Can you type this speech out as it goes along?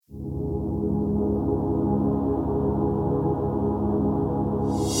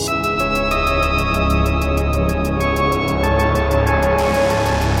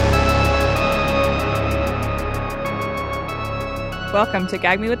welcome to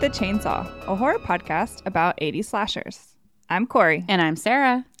Gag Me with the Chainsaw, a horror podcast about 80s slashers. I'm Corey. And I'm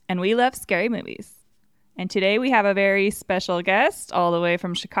Sarah. And we love scary movies. And today we have a very special guest all the way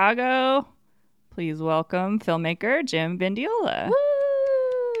from Chicago. Please welcome filmmaker Jim Bendiola.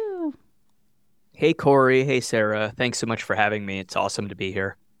 Woo! Hey, Corey. Hey, Sarah. Thanks so much for having me. It's awesome to be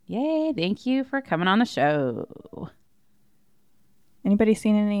here. Yay, thank you for coming on the show. Anybody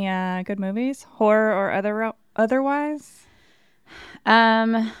seen any good movies, horror or otherwise?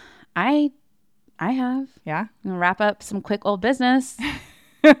 I have. Yeah. I'm gonna wrap up some quick old business.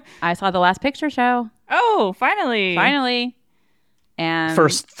 I saw The Last Picture Show. Oh, finally. And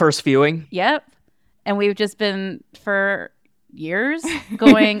First viewing. Yep. And we've just been for years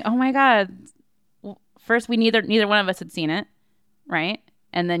going, oh my God. First, neither one of us had seen it, right?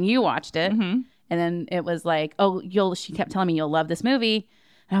 And then you watched it. Mm-hmm. And then it was like, oh, she kept telling me you'll love this movie.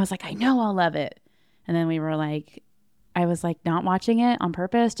 And I was like, I know I'll love it. And then I was like not watching it on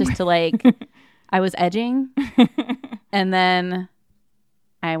purpose just to like, I was edging. And then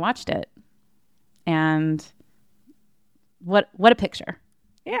I watched it. And what a picture.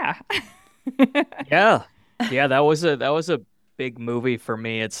 Yeah. Yeah. That was a big movie for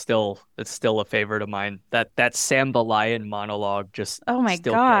me. It's still a favorite of mine. That Sam the Lion monologue just oh my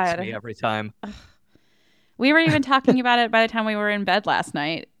still God. gets me every time. We were even talking about it by the time we were in bed last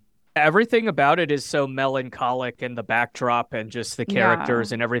night. Everything about it is so melancholic, and the backdrop and just the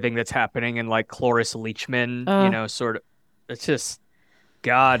characters and everything that's happening, and like Cloris Leachman, sort of. It's just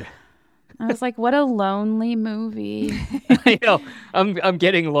God. I was like, what a lonely movie. I know. I'm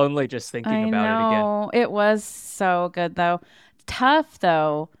getting lonely just thinking about it again. It was so good though. Tough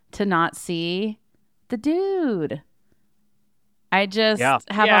though to not see the dude. I just have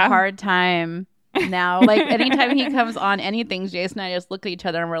a hard time now. Like anytime he comes on anything, Jason and I just look at each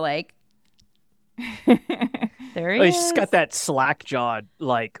other and we're like, there he is. He's just got that slack-jawed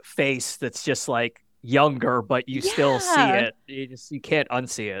like face that's just like younger, but you still see it. You can't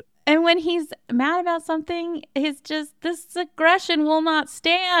unsee it. And when he's mad about something, it's just, this aggression will not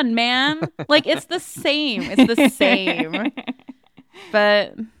stand, man. Like, it's the same. It's the same.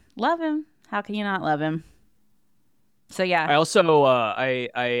 But love him. How can you not love him? So, yeah. I also,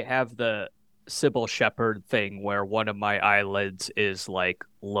 I have the Sybil Shepherd thing where one of my eyelids is, like,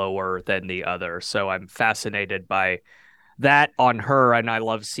 lower than the other. So I'm fascinated by that on her, and I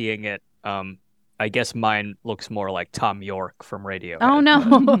love seeing it. I guess mine looks more like Tom York from Radiohead. Oh,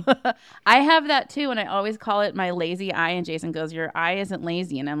 no. I have that too, and I always call it my lazy eye, and Jason goes, your eye isn't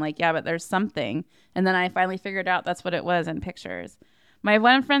lazy. And I'm like, yeah, but there's something. And then I finally figured out that's what it was in pictures. My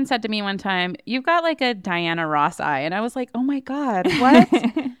one friend said to me one time, you've got like a Diana Ross eye. And I was like, oh my God, what?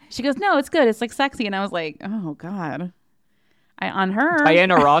 She goes, no, it's good. It's like sexy. And I was like, oh God. On her.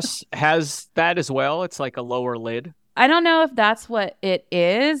 Diana Ross has that as well. It's like a lower lid. I don't know if that's what it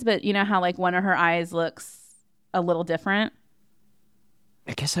is, but you know how like one of her eyes looks a little different?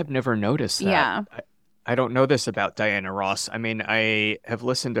 I guess I've never noticed that. Yeah. I don't know this about Diana Ross. I mean, I have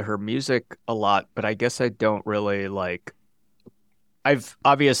listened to her music a lot, but I guess I don't really like... I've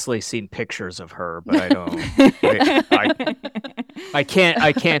obviously seen pictures of her, but I don't... I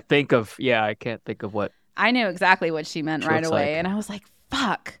can't think of what... I knew exactly what she meant right away, and I was like,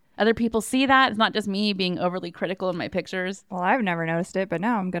 fuck. Other people see that. It's not just me being overly critical of my pictures. Well, I've never noticed it, but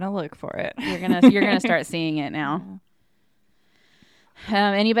now I'm gonna look for it. You're gonna start seeing it now.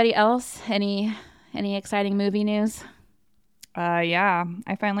 Anybody else? Any exciting movie news? Yeah,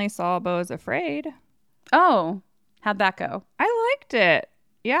 I finally saw Beau's Afraid. Oh, how'd that go? I liked it.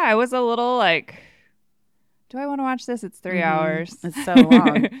 Yeah, I was a little like, do I want to watch this? It's 3 hours. It's so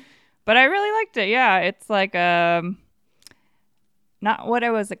long. But I really liked it. Yeah, it's like not what I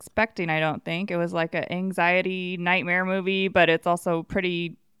was expecting, I don't think. It was like an anxiety nightmare movie, but it's also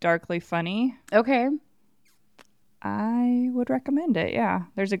pretty darkly funny. Okay. I would recommend it, yeah.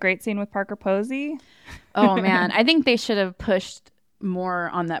 There's a great scene with Parker Posey. Oh, man. I think they should have pushed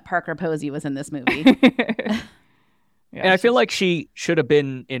more on that Parker Posey was in this movie. Yeah, and I feel like she should have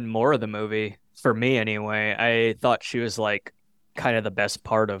been in more of the movie, for me anyway. I thought she was like kind of the best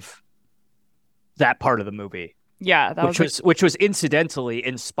part of that part of the movie. Yeah, which was incidentally,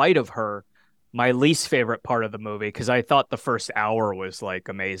 in spite of her, my least favorite part of the movie, because I thought the first hour was like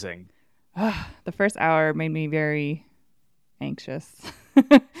amazing. The first hour made me very anxious.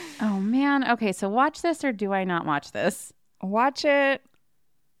 Oh man. Okay, so watch this or do I not watch this? Watch it.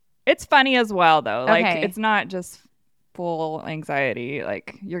 It's funny as well though. Okay. Like it's not just full anxiety.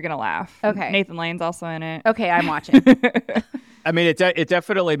 Like you're gonna laugh. Okay. Nathan Lane's also in it. Okay, I'm watching. I mean, it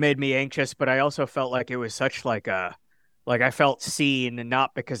definitely made me anxious, but I also felt like it was such like a Like I felt seen,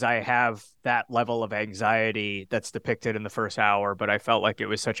 not because I have that level of anxiety that's depicted in the first hour, but I felt like it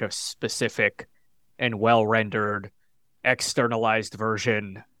was such a specific and well rendered externalized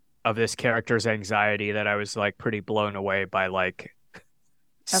version of this character's anxiety that I was like pretty blown away by like Okay.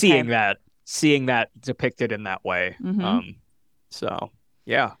 seeing that depicted in that way. Mhm. So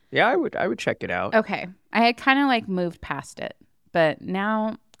yeah, I would check it out. Okay. I had kind of like moved past it, but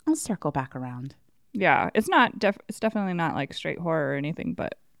now I'll circle back around. Yeah, it's it's definitely not like straight horror or anything,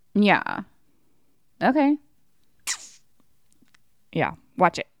 but Yeah. Okay. yeah,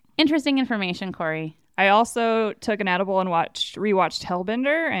 watch it. Interesting information, Corey. I also took an edible and rewatched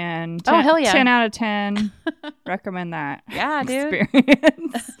Hellbender, and Oh, hell yeah. 10 out of 10. Recommend that. Yeah, dude.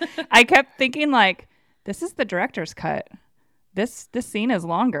 Experience. I kept thinking like, this is the director's cut. This scene is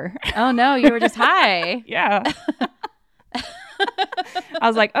longer. Oh no, you were just high. Yeah. I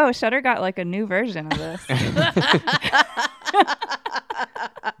was like, oh, Shudder got like a new version of this.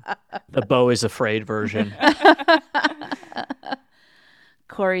 The Beau is Afraid version.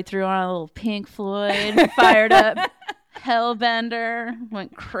 Corey threw on a little Pink Floyd, fired up Hellbender,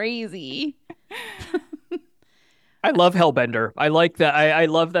 went crazy. I love Hellbender. I like that. I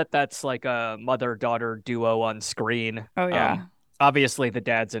love that that's like a mother-daughter duo on screen. Oh, yeah. Obviously the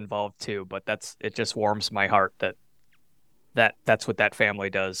dad's involved too, but it just warms my heart that's what that family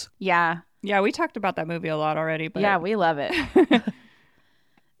does. Yeah. Yeah, we talked about that movie a lot already. But Yeah, we love it.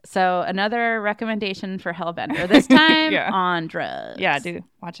 So another recommendation for Hellbender, this time Yeah. on drugs. Yeah, dude,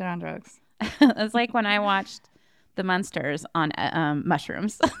 watch it on drugs. It's like when I watched The Munsters on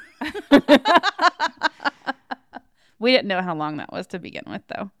mushrooms. We didn't know how long that was to begin with,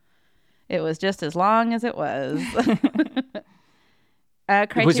 though. It was just as long as it was.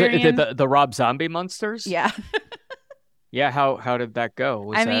 Criterion. Was it the Rob Zombie monsters? Yeah. Yeah, how did that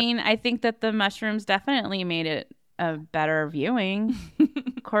go? I mean, I think that the mushrooms definitely made it a better viewing.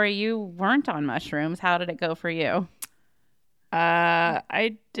 Corey, you weren't on mushrooms. How did it go for you?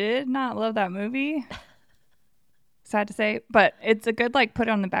 I did not love that movie. Sad to say, but it's a good like put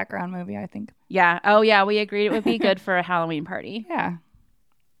on the background movie, I think. Yeah. Oh, yeah. We agreed it would be good for a Halloween party. Yeah.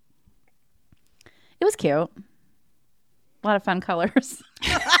 It was cute. A lot of fun colors.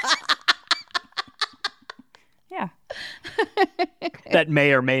 Yeah. that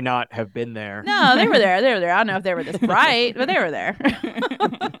may or may not have been there. No, they were there. I don't know if they were this bright, but they were there.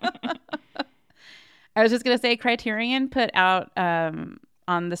 I was just going to say Criterion put out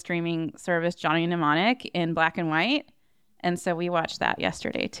on the streaming service Johnny Mnemonic in black and white. And so we watched that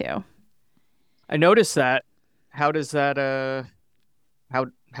yesterday too. I noticed that. How does that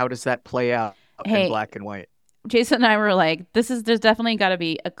how does that play out in black and white? Jason and I were like, there's definitely got to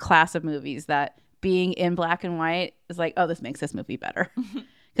be a class of movies that being in black and white is like, oh, this makes this movie better.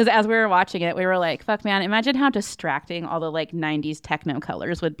 Because as we were watching it, we were like, fuck, man, imagine how distracting all the like 90s techno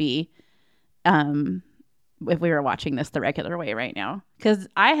colors would be if we were watching this the regular way right now. Because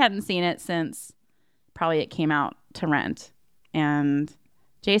I hadn't seen it since probably it came out to rent. And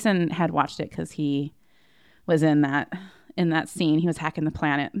Jason had watched it because he was in that scene. He was hacking the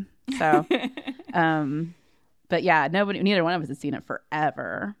planet. So, but yeah, neither one of us has seen it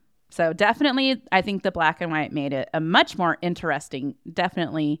forever. So definitely, I think the black and white made it a much more interesting,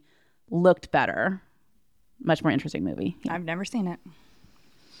 definitely looked better, much more interesting movie. Yeah. I've never seen it.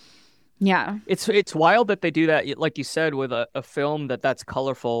 Yeah. It's wild that they do that, like you said, with a film that's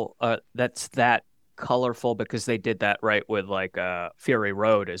colorful, that's that colorful because they did that right with like Fury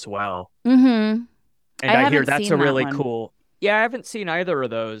Road as well. Mm-hmm. And I hear that's seen a really that one. cool. Yeah, I haven't seen either of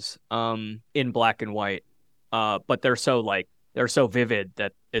those in black and white. But they're so vivid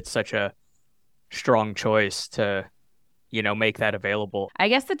that it's such a strong choice to, make that available. I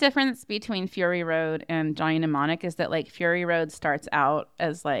guess the difference between Fury Road and Johnny Mnemonic is that like Fury Road starts out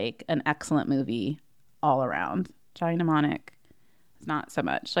as like an excellent movie all around. Johnny Mnemonic is not so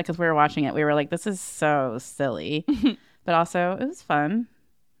much. Like as we were watching it, we were like, this is so silly. But also it was fun.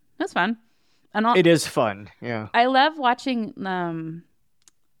 It was fun. And It is fun. Yeah. I love watching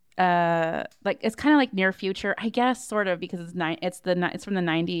like it's kind of like near future, I guess, sort of, because it's from the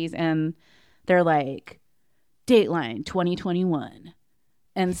 90s and they're like Dateline 2021.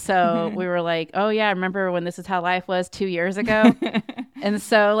 And so we were like, oh yeah, remember when This Is How Life Was 2 years ago? And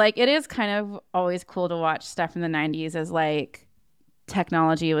so like it is kind of always cool to watch stuff from the 90s as like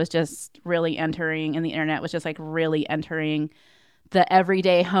technology was just really entering and the internet was just like really entering the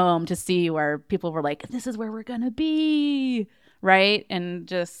everyday home to see where people were like, this is where we're gonna be, right? And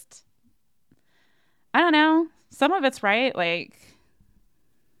just, I don't know, some of it's right. Like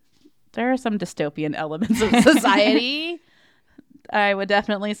there are some dystopian elements of society, I would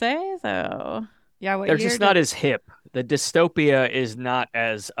definitely say. So Yeah, they're just not as hip. the dystopia is not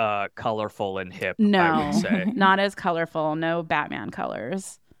as colorful and hip, I would No, say. not as colorful. No Batman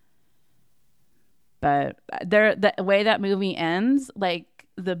colors. But the way that movie ends, like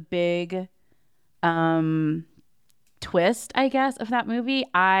the big twist, I guess, of that movie,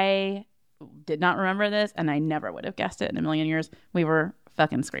 I did not remember this, and I never would have guessed it in a million years. We were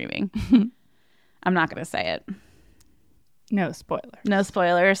fucking screaming. I'm not going to say it. No spoilers. No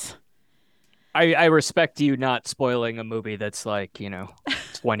spoilers. I respect you not spoiling a movie that's like,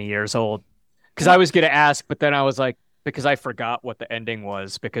 20 years old. Because I was going to ask, but then I was like, because I forgot what the ending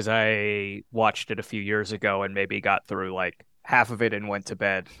was because I watched it a few years ago and maybe got through like half of it and went to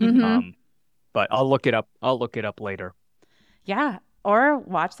bed. But I'll look it up. I'll look it up later. Yeah. Or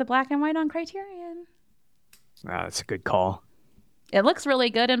watch the black and white on Criterion. That's a good call. It looks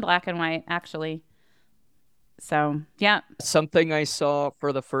really good in black and white, actually. So, yeah. Something I saw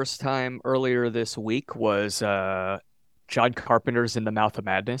for the first time earlier this week was John Carpenter's In the Mouth of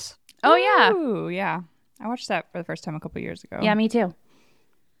Madness. Oh, yeah. Ooh, yeah. I watched that for the first time a couple years ago. Yeah, me too.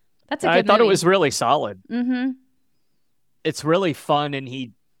 That's a good I thought movie. it was really solid. Mm-hmm. It's really fun, and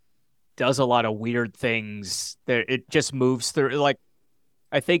he does a lot of weird things. It just moves through. Like,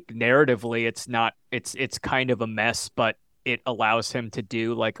 I think narratively, it's kind of a mess, but it allows him to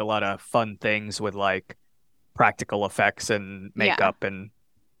do like a lot of fun things with like practical effects and makeup and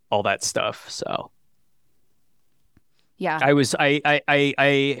all that stuff. So. Yeah.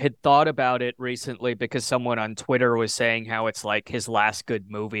 I had thought about it recently because someone on Twitter was saying how it's like his last good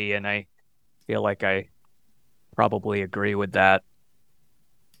movie, and I feel like I probably agree with that.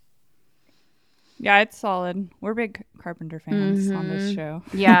 Yeah, it's solid. We're big Carpenter fans on this show.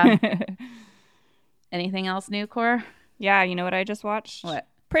 Yeah. Anything else new, Core? Yeah, you know what I just watched? What?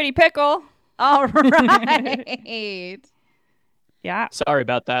 Pretty Pickle. All right. Yeah. Sorry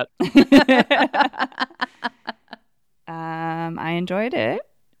about that. I enjoyed it.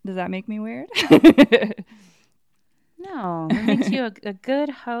 Does that make me weird? No, that makes you a good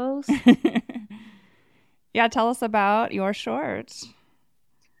host. Yeah, tell us about your short.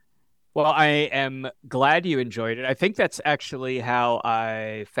 Well, I am glad you enjoyed it. I think that's actually how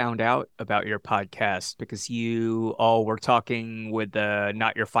I found out about your podcast because you all were talking with the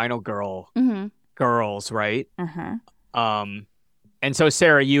Not Your Final Girl girls, right? Uh-huh. And so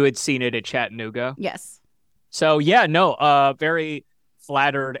Sarah, you had seen it at Chattanooga. Yes. So yeah, no, very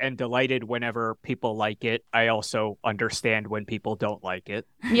flattered and delighted whenever people like it. I also understand when people don't like it.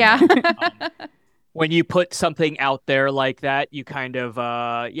 Yeah. When you put something out there like that, you kind of,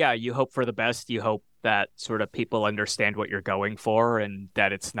 you hope for the best. You hope that sort of people understand what you're going for and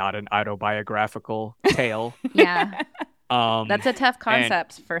that it's not an autobiographical tale. Yeah. That's a tough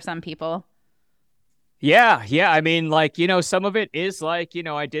concept for some people. Yeah. I mean, like, some of it is like,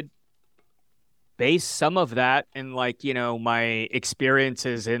 I did base some of that in like, my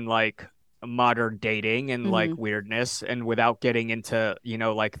experiences in like modern dating and like weirdness, and without getting into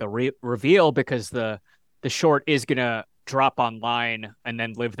like the reveal because the short is gonna drop online and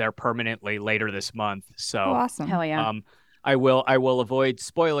then live there permanently later this month. So awesome. Hell yeah. I will avoid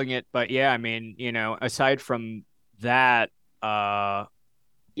spoiling it, but yeah, I mean, aside from that, I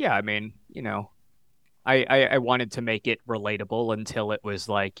mean, I wanted to make it relatable until it was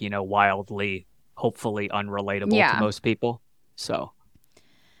like, wildly, hopefully unrelatable to most people. So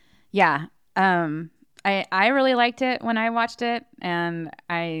yeah. I really liked it when I watched it, and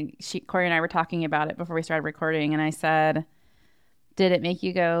Corey and I were talking about it before we started recording, and I said, "Did it make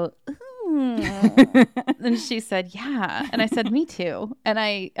you go?" Ooh? And she said, "Yeah," and I said, "Me too."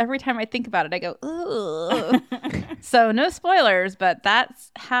 And every time I think about it, I go, "Ooh." So no spoilers, but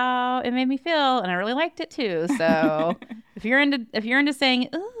that's how it made me feel, and I really liked it too. So if you're into saying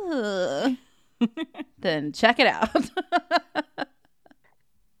 "ooh," then check it out.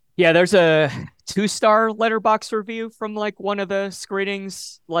 Yeah, there's a 2-star Letterboxd review from like one of the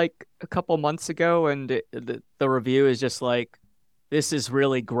screenings like a couple months ago, and the review is just like, "This is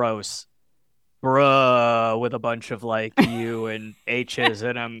really gross, bruh," with a bunch of like U and H's,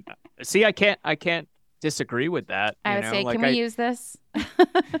 and I can't disagree with that. I would say, like, can we use this?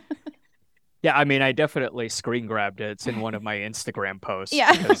 Yeah, I mean, I definitely screen grabbed it. It's in one of my Instagram posts.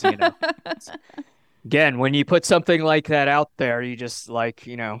 Yeah. Because, again, when you put something like that out there, you just like,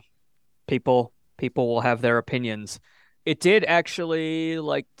 people will have their opinions. It did actually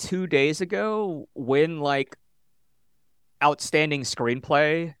like 2 days ago win like outstanding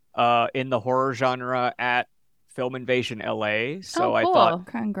screenplay in the horror genre at Film Invasion LA. So cool. I thought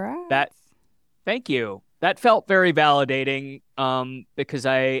Congrats. thank you. That felt very validating because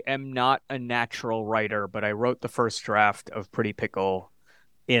I am not a natural writer, but I wrote the first draft of Pretty Pickle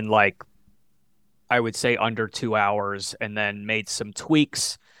in like I would say under 2 hours, and then made some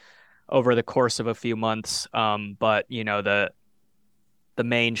tweaks over the course of a few months. But the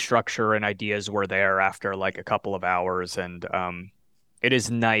main structure and ideas were there after like a couple of hours, and it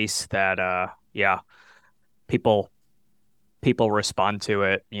is nice that yeah, people people respond to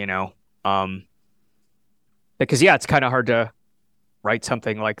it, because yeah, it's kind of hard to write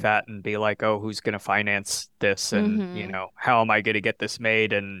something like that and be like, oh, who's going to finance this, and Mm-hmm. how am I going to get this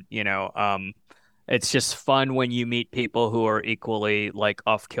made, and it's just fun when you meet people who are equally like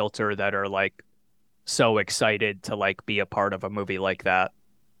off kilter, that are like so excited to like be a part of a movie like that.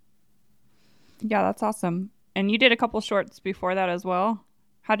 Yeah, that's awesome. And you did a couple shorts before that as well.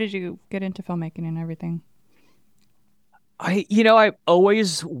 How did you get into filmmaking and everything? I've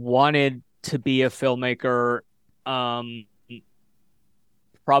always wanted to be a filmmaker, um,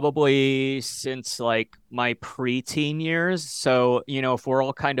 probably since like my preteen years. So, if we're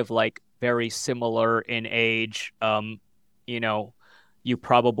all kind of like very similar in age, you know, you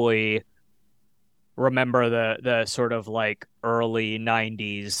probably remember the sort of like early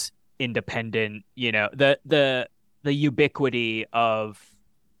 90s independent, the ubiquity of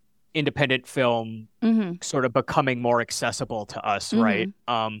independent film Mm-hmm. sort of becoming more accessible to us, right?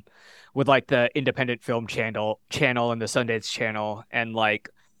 Mm-hmm. With like the independent film channel and the Sundance channel, and like,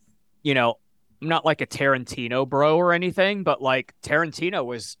 you know, I'm not like a Tarantino bro or anything, but like Tarantino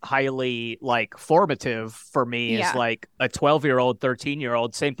was highly like formative for me as Yeah. like a 12-year-old,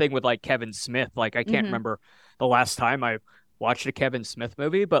 13-year-old. Same thing with like Kevin Smith. Like I can't Mm-hmm. remember the last time I watched a Kevin Smith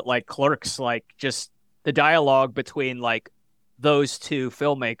movie, but like Clerks, like just the dialogue between like those two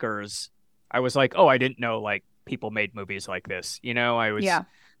filmmakers, I was like, oh, I didn't know like people made movies like this. Yeah.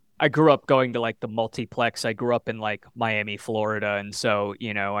 I grew up going to like the multiplex. I grew up in like Miami, Florida, and so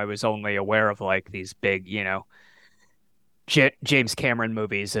I was only aware of like these big, James Cameron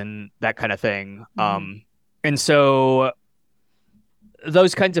movies and that kind of thing. Mm-hmm. And so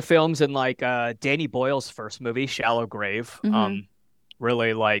those kinds of films, and like Danny Boyle's first movie, Shallow Grave, Mm-hmm.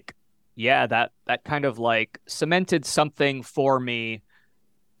 really like, yeah, that kind of like cemented something for me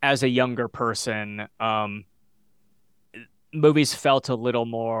as a younger person. Movies felt a little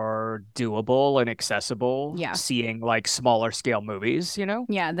more doable and accessible, Yeah. seeing like smaller scale movies.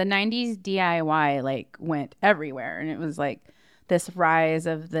 Yeah. The 90s DIY like went everywhere. And it was like this rise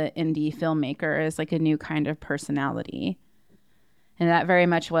of the indie filmmaker as like a new kind of personality. And that very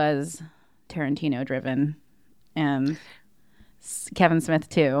much was Tarantino driven and Kevin Smith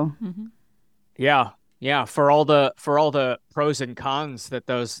too. Mm-hmm. Yeah. Yeah, for all the pros and cons that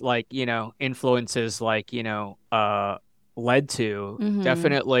those like, influences like, led to, Mm-hmm.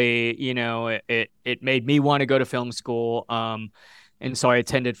 definitely, it made me want to go to film school. And so I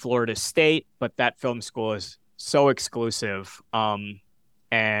attended Florida State, but that film school is so exclusive.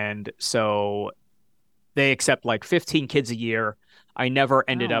 And so they accept like 15 kids a year. I never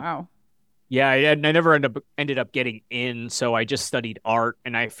ended Oh up wow. Yeah, I never ended up getting in, so I just studied art,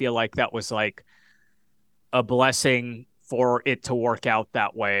 and I feel like that was like a blessing for it to work out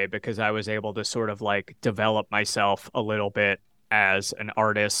that way, because I was able to sort of like develop myself a little bit as an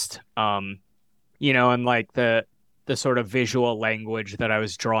artist. And like the sort of visual language that I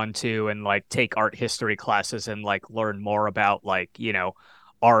was drawn to, and like take art history classes and like learn more about like,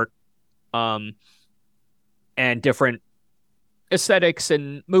 art, um and different aesthetics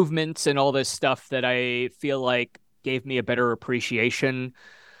and movements and all this stuff, that I feel like gave me a better appreciation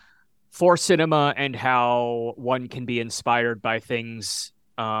for cinema, and how one can be inspired by things,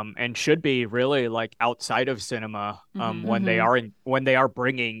 and should be really like outside of cinema, Mm-hmm. Mm-hmm. when they are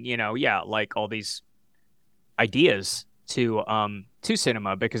bringing, yeah, like all these ideas to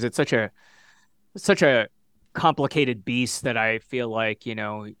cinema, because it's such a complicated beast, that I feel like,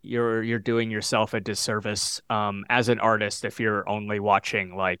 you're doing yourself a disservice, as an artist, if you're only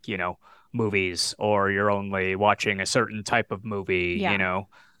watching like, movies, or you're only watching a certain type of movie, Yeah.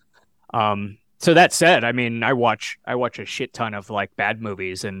 So that said, I mean, I watch a shit ton of like bad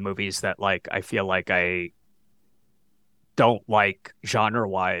movies, and movies that like I feel like I don't like genre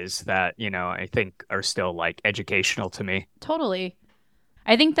wise, that, I think are still like educational to me. Totally.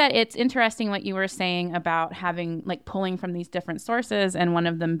 I think that it's interesting what you were saying about having like pulling from these different sources and one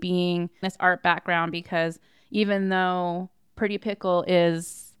of them being this art background, because even though Pretty Pickle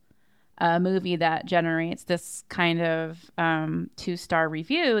is a movie that generates this kind of 2-star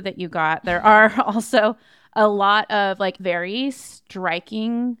review that you got, there are also a lot of like very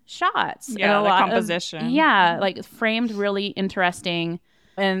striking shots and Yeah, a the lot composition. yeah, Mm-hmm. like framed really interesting.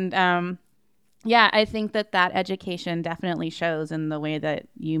 And yeah, I think that that education definitely shows in the way that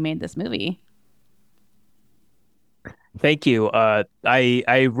you made this movie. Thank you.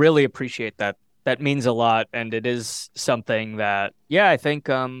 I really appreciate that that means a lot, and it is something that, yeah, I think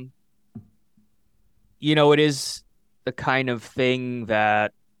it is the kind of thing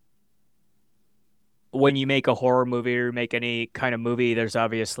that when you make a horror movie or make any kind of movie, there's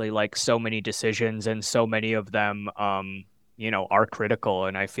obviously like so many decisions and so many of them are critical.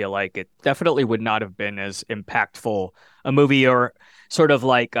 And I feel like it definitely would not have been as impactful a movie or sort of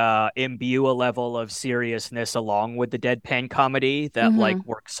like imbue a level of seriousness along with the deadpan comedy that Mm-hmm. like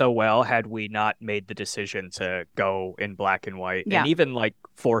worked so well had we not made the decision to go in black and white and Yeah. even like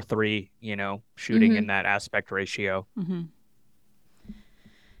 4:3, shooting Mm-hmm. in that aspect ratio. Mm-hmm.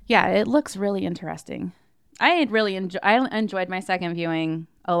 Yeah, it looks really interesting. I enjoyed my second viewing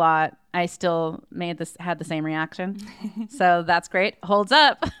a lot. I still had the same reaction. So that's great. Holds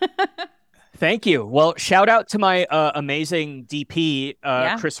up. Thank you. Well, shout out to my amazing DP,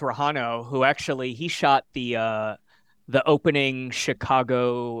 Yeah. Chris Rahano, who actually he shot the opening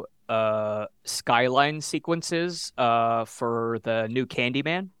Chicago skyline sequences for the new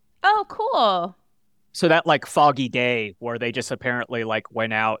Candyman. Oh, cool. So that like foggy day where they just apparently like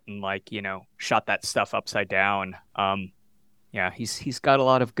went out and like, shot that stuff upside down. Yeah, he's got a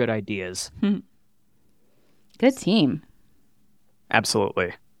lot of good ideas. Good team.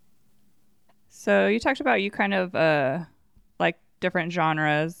 Absolutely. So you talked about you kind of like different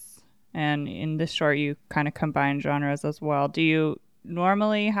genres, and in this short, you kind of combine genres as well. Do you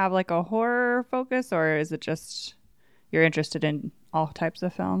normally have like a horror focus, or is it just you're interested in all types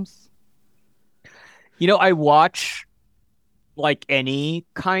of films? I watch like any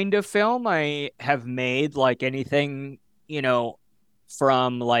kind of film. I have made like anything,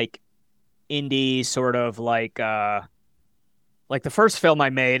 from like indie sort of like the first film I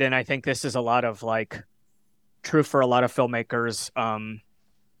made, and I think this is a lot of like true for a lot of filmmakers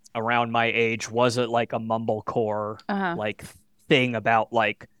around my age, was it like a mumblecore Uh huh. like thing about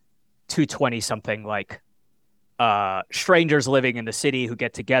like 220 something strangers living in the city who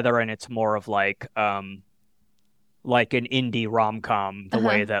get together, and it's more of like an indie rom-com Uh the huh.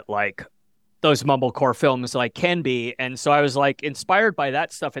 way that like those mumblecore films like can be. And so I was like inspired by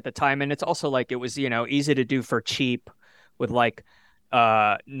that stuff at the time, and it's also like it was easy to do for cheap with like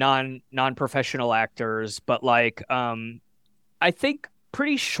non-professional actors. But like I think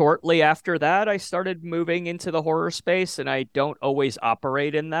pretty shortly after that I started moving into the horror space, and I don't always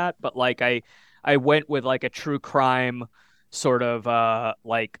operate in that, but like I went with like a true crime sort of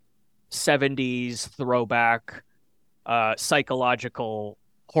like 70s throwback psychological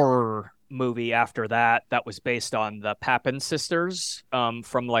horror movie after that that was based on the Papin sisters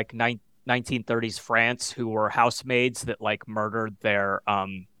from like 1930s France, who were housemaids that like murdered their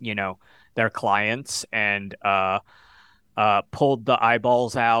clients and pulled the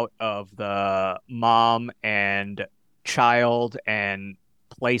eyeballs out of the mom and child and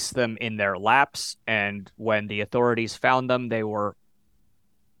placed them in their laps. And when the authorities found them, they were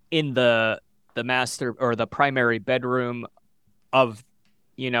in the master or the primary bedroom of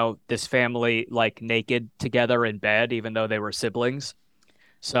this family, like naked together in bed even though they were siblings.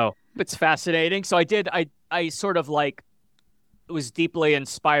 So it's fascinating. So I sort of like was deeply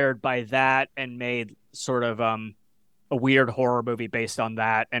inspired by that and made sort of a weird horror movie based on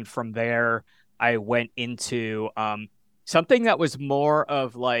that. And from there I went into something that was more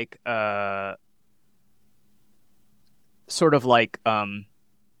of like sort of like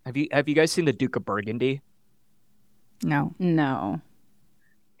have you guys seen the Duke of Burgundy? No. No.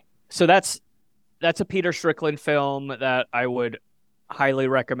 So that's a Peter Strickland film that I would highly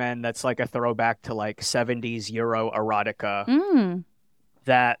recommend. That's like a throwback to like 70s Euro erotica Mm.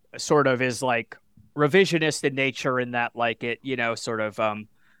 that sort of is like revisionist in nature, in that like it, sort of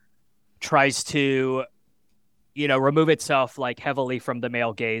tries to, remove itself like heavily from the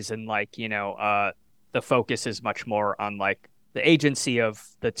male gaze, and like, the focus is much more on like the agency of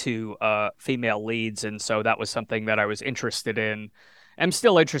the two female leads. And so that was something that I was interested in. I'm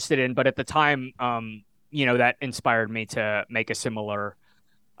still interested in, but at the time, that inspired me to make a similar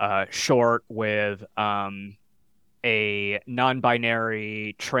short with a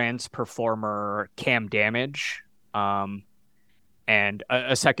non-binary trans performer, Cam Damage, um, and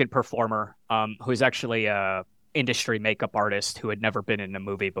a second performer who's actually a industry makeup artist who had never been in a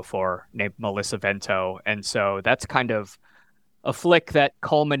movie before, named Melissa Vento. And so that's kind of a flick that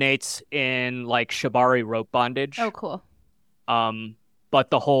culminates in like shibari rope Oh, bondage. cool. Um, but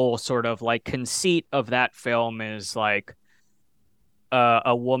the whole sort of like conceit of that film is like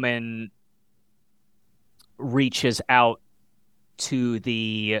a woman reaches out to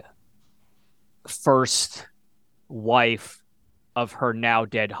the first wife of her now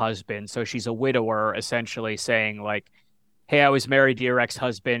dead husband. So she's a widower, essentially saying like, hey, I was married to your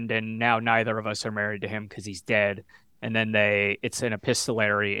ex-husband, and now neither of us are married to him because he's dead. And then it's an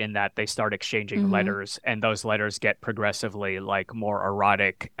epistolary in that they start exchanging Mm-hmm. letters, and those letters get progressively like more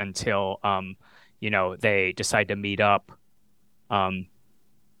erotic until, they decide to meet up. Um,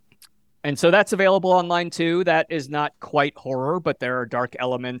 and so that's available online too. That is not quite horror, but there are dark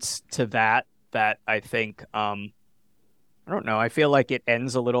elements to that I think, I don't know. I feel like it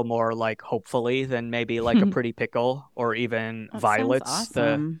ends a little more like hopefully than maybe like a Pretty Pickle or even That sounds Violets.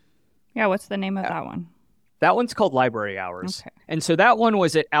 awesome. Yeah, what's the name of Uh, that one? that one's called Library Hours. Okay. And so that one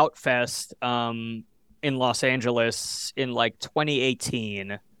was at Outfest in Los Angeles in like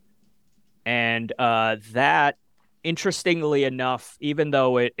 2018. And that, interestingly enough, even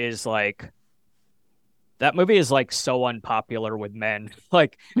though it is like that movie is like so unpopular with men.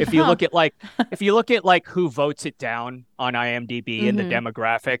 Like if you look at like who votes it down on IMDb and the Mm-hmm.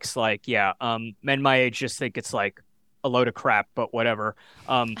 demographics, like yeah, men my age just think it's like a load of crap, but whatever.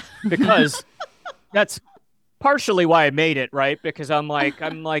 Because that's partially why I made it, right? Because I'm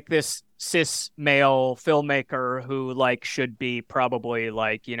like this cis male filmmaker who like should be probably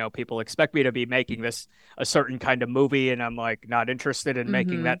like, people expect me to be making this a certain kind of movie, and I'm like not interested in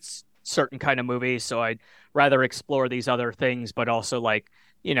making Mm-hmm. that certain kind of movie, so I'd rather explore these other things, but also like,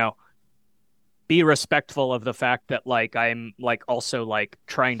 you know, be respectful of the fact that like I'm like also like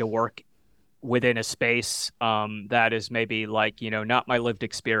trying to work within a space that is maybe like, not my lived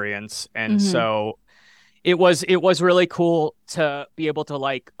experience. And Mm-hmm. so it was really cool to be able to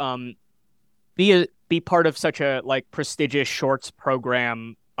like be part of such a like prestigious shorts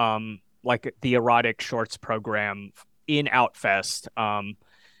program, like the erotic shorts program in Outfest.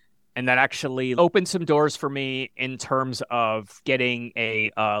 And that actually opened some doors for me in terms of getting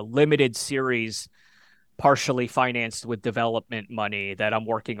a limited series partially financed with development money that I'm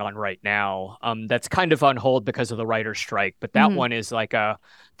working on right now. That's kind of on hold because of the writer's strike, but that Mm-hmm. one is like a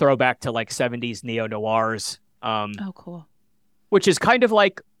throwback to like 70s neo noirs, Oh, cool. which is kind of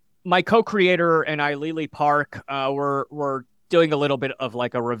like my co-creator and I, Lily Park, we're doing a little bit of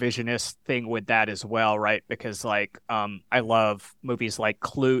like a revisionist thing with that as well, right? Because like I love movies like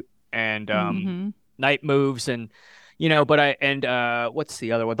Clute and Mm-hmm. Night Moves and but what's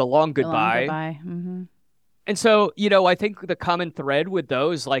the other one? The Long The long Goodbye. goodbye. Mm-hmm. And so, I think the common thread with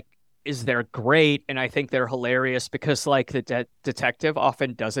those, like, is they're great. And I think they're hilarious because, like, the detective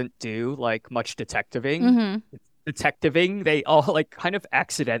often doesn't do, like, much Mm-hmm. detectiving. They all, like, kind of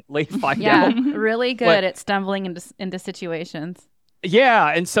accidentally find Yeah, out really what, good at stumbling into situations. yeah.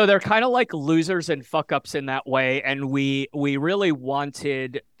 And so they're kind of like losers and fuck ups in that way. And we really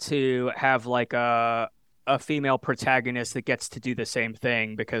wanted to have, like, a female protagonist that gets to do the same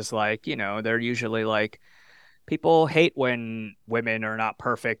thing because, like, they're usually, like, people hate when women are not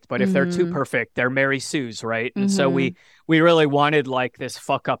perfect, but if they're too Mm-hmm. perfect, they're Mary Sue's, right? And so Mm-hmm. we really wanted like this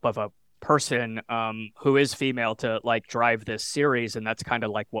fuck up of a person who is female to like drive this series, and that's kind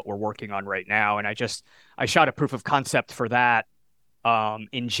of like what we're working on right now. And I shot a proof of concept for that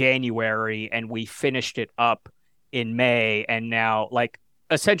in January, and we finished it up in May, and now like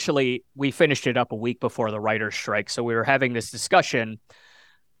essentially we finished it up a week before the writer's strike. So we were having this discussion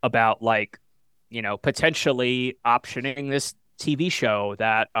about like potentially optioning this TV show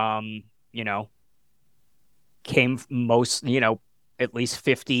that you know came most at least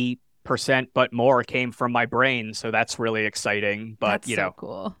 50% but more came from my brain, so that's really exciting. But That's so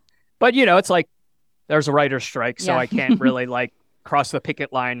cool. it's like there's a writer's strike, so Yeah. I can't really like cross the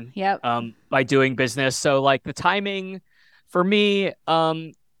picket line Yep. by doing business. So like the timing for me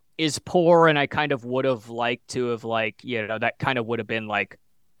is poor, and I kind of would have liked to have like that kind of would have been like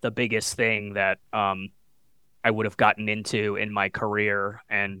the biggest thing that I would have gotten into in my career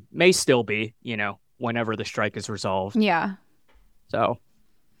and may still be, whenever the strike is resolved. Yeah. So,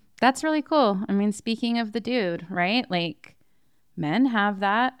 That's really cool. I mean, speaking of the dude, right? Like, men have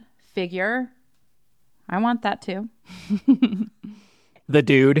that figure. I want that too. the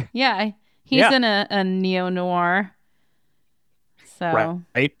dude. Yeah. He's Yeah. in a neo noir. So,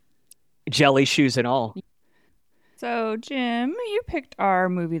 Right. Jelly shoes and all. So, Jim, you picked our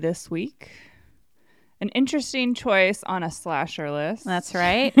movie this week. An interesting choice on a slasher list. that's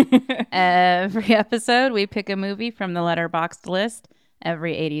right. Every episode, we pick a movie from the Letterboxd list.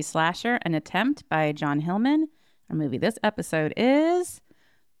 Every 80s slasher, an attempt by John Hillman. Our movie this episode is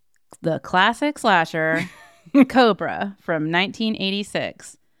the classic slasher Cobra from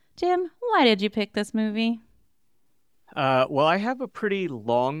 1986. Jim, why did you pick this movie? Well, I have a pretty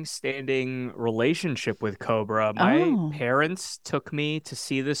long-standing relationship with Cobra. My Oh, parents took me to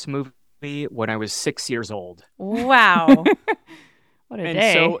see this movie when I was 6 years old. wow. What a And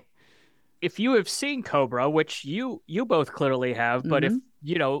day. so if you have seen Cobra, which you both clearly have, but if Hmm.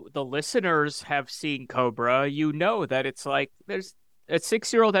 the listeners have seen Cobra, you know that it's like there's a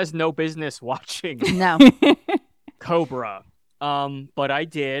 6-year-old has no business watching No. Cobra. But I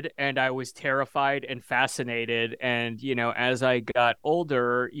did, and I was terrified and fascinated. And, as I got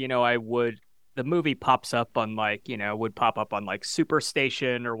older, the movie pops up on would pop up on like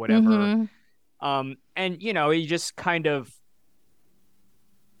Superstation or whatever. Hmm. And, you just kind of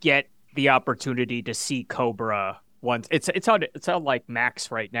get the opportunity to see Cobra once. It's on like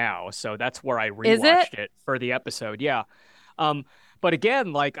Max right now, so that's where I Is it? rewatched it for the episode. Yeah. Um, but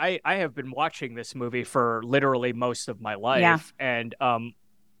again, like I have been watching this movie for literally most of my Yeah. life, and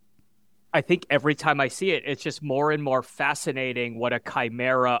I think every time I see it, it's just more and more fascinating what a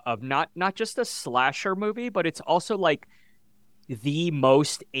chimera of not just a slasher movie, but it's also like the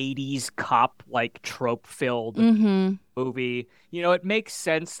most 80s cop like trope filled Hmm. movie. It makes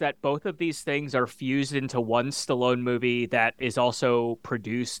sense that both of these things are fused into one Stallone movie that is also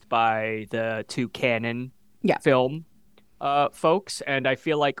produced by the two Canon Yeah. film folks. And I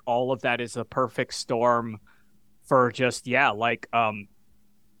feel like all of that is a perfect storm for just,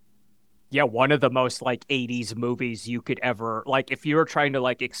 one of the most like 80s movies you could ever like if you were trying to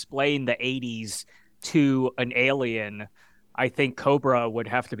like explain the 80s to an alien. I think Cobra would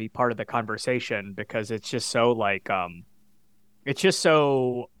have to be part of the conversation because it's just so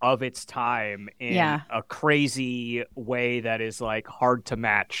of its time in Yeah. a crazy way that is like hard to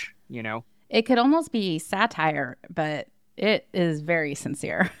match. It could almost be satire, but it is very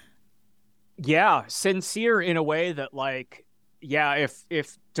sincere. Yeah, sincere in a way that like yeah,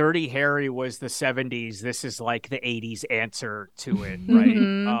 if Dirty Harry was the 70s, this is like the 80s answer to it, right?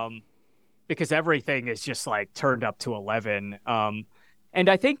 Hmm. Because everything is just like turned up to 11. And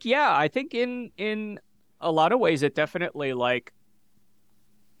I think in a lot of ways it definitely like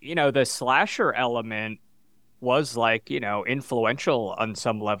the slasher element was like, influential on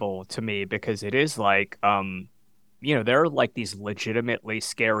some level to me because it is like there are like these legitimately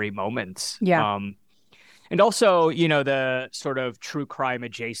scary moments. Yeah. And also, the sort of true crime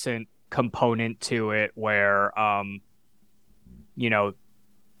adjacent component to it where you know,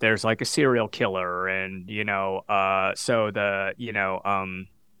 there's like a serial killer and so the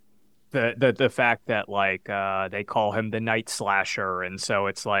fact that like they call him the night slasher and so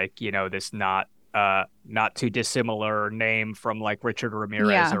it's like this not too dissimilar name from like Richard Ramirez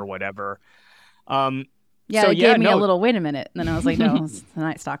Yeah. or whatever. um Yeah. so It yeah gave me a no little, wait a minute. And then I was like, no, it's the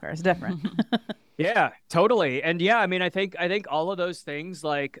Night Stalker. It's different. Yeah, totally. And yeah, I mean, I think all of those things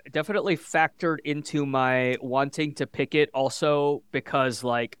like definitely factored into my wanting to pick it also because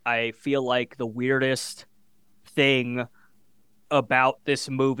like I feel like the weirdest thing about this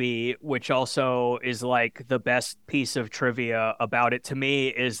movie, which also is like the best piece of trivia about it to me,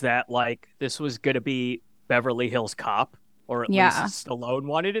 is that like this was going to be Beverly Hills Cop, or at least Yeah. Stallone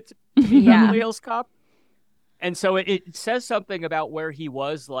wanted it to be Yeah. Beverly Hills Cop. And so it says something about where he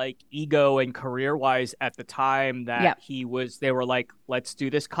was like ego and career wise at the time that Yeah. they were like, let's do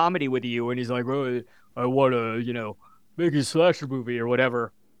this comedy with you. And he's like, oh, I want to, make a slasher movie or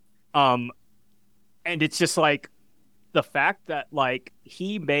whatever. Um, and it's just like the fact that like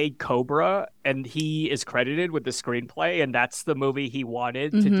he made Cobra and he is credited with the screenplay and that's the movie he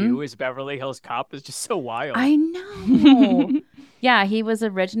wanted to Hmm. do is Beverly Hills Cop is just so wild. I know. Yeah, he was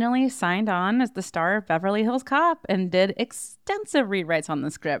originally signed on as the star of Beverly Hills Cop and did extensive rewrites on the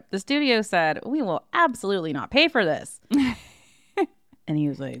script. The studio said, "We will absolutely not pay for this." And he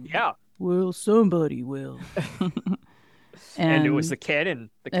was like, Yeah. "Well, somebody will." And it was the Canon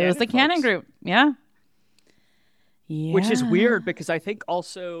folks. Group. Yeah. Yeah. Which is weird because I think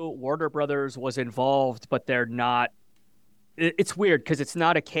also Warner Brothers was involved, but they're not. It's weird because it's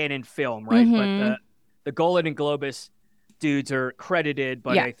not a canon film, right? But Hmm. the Golan and Globus dudes are credited,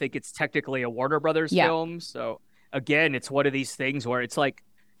 but Yeah. I think it's technically a Warner Brothers Yeah. film. So again, it's one of these things where it's like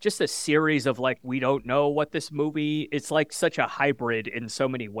just a series of like we don't know what this movie. It's like such a hybrid in so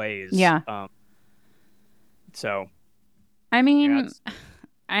many ways. Yeah. So I yeah, mean,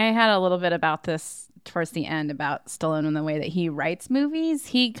 I had a little bit about this towards the end about Stallone and the way that he writes movies.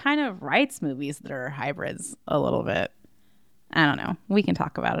 He kind of writes movies that are hybrids a little bit. I don't know. We can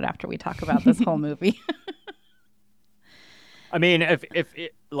talk about it after we talk about this whole movie. I mean, if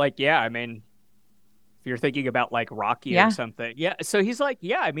it, like, yeah, I mean, if you're thinking about like Rocky Yeah. or something, yeah. So he's like,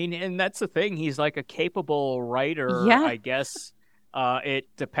 yeah, I mean, and that's the thing. He's like a capable writer, Yeah. I guess. It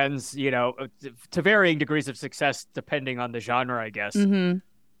depends, to varying degrees of success depending on the genre, I guess. Hmm.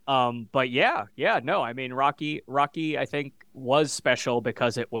 But yeah, no, I mean, Rocky, I think was special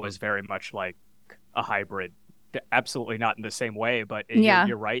because it was very much like a hybrid absolutely not in the same way, but Yeah.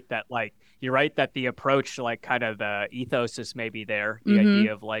 you're right that the approach, like kind of the ethos is maybe there, the Mm-hmm.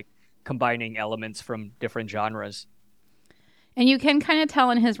 idea of like combining elements from different genres. And you can kind of tell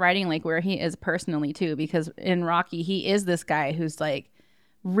in his writing, like, where he is personally, too, because in Rocky, he is this guy who's, like,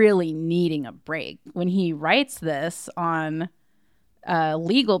 really needing a break. When he writes this on a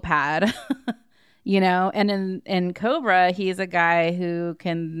legal pad, and in Cobra, he's a guy who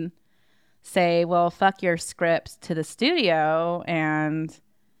can say, well, fuck your script to the studio. And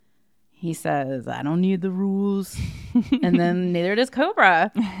he says, I don't need the rules. And then neither does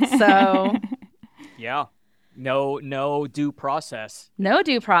Cobra. So... Yeah. No due process. No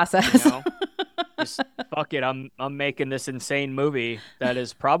due process. Just fuck it. I'm making this insane movie that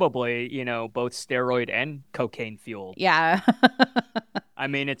is probably, both steroid and cocaine fueled. Yeah. I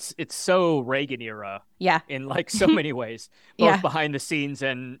mean, it's so Reagan era. Yeah. In like so many ways, both Yeah. behind the scenes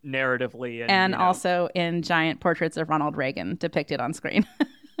and narratively, and also in giant portraits of Ronald Reagan depicted on screen.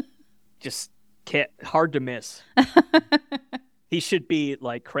 just hard to miss. He should be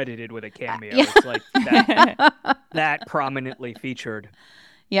like credited with a cameo. Yeah. It's like that prominently featured.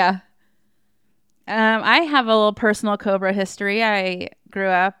 Yeah. I have a little personal Cobra history.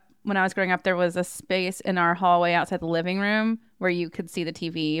 When I was growing up, there was a space in our hallway outside the living room where you could see the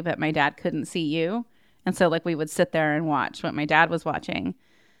TV, but my dad couldn't see you. And so like we would sit there and watch what my dad was watching.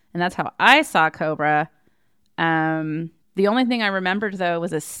 And that's how I saw Cobra. The only thing I remembered, though,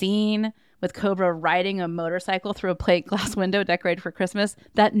 was a scene with Cobra riding a motorcycle through a plate glass window decorated for Christmas.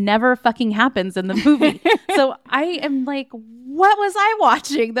 That never fucking happens in the movie. So I am like, what was I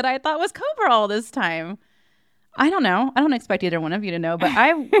watching that I thought was Cobra all this time? I don't know. I don't expect either one of you to know, but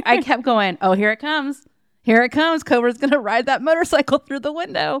I kept going, oh, here it comes. Here it comes. Cobra's going to ride that motorcycle through the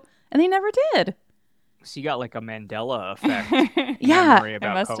window. And he never did. So you got like a Mandela effect. Yeah. Memory It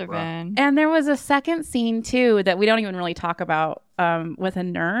about must Cobra. have been. And there was a second scene, too, that we don't even really talk about with a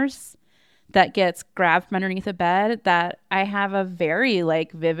nurse that gets grabbed from underneath a bed that I have a very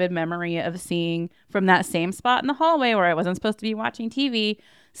like vivid memory of seeing from that same spot in the hallway where I wasn't supposed to be watching TV,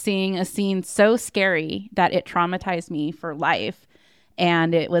 seeing a scene so scary that it traumatized me for life.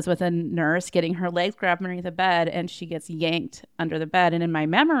 And it was with a nurse getting her legs grabbed underneath the bed and she gets yanked under the bed. And in my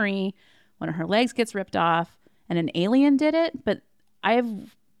memory, one of her legs gets ripped off and an alien did it. But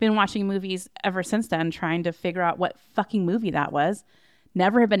I've been watching movies ever since then trying to figure out what fucking movie that was.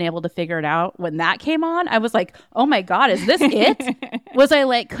 Never have been able to figure it out. When that came on, I was like, oh my God, is this it? Was I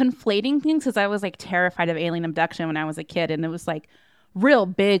like conflating things? Because I was like terrified of alien abduction when I was a kid. And it was like real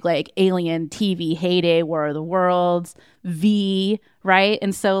big, like alien TV heyday, War of the Worlds, V, right?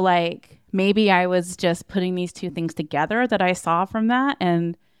 And so like maybe I was just putting these two things together that I saw from that.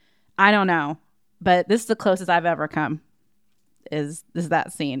 And I don't know. But this is the closest I've ever come is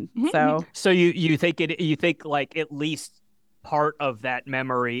that scene. So you think like at least part of that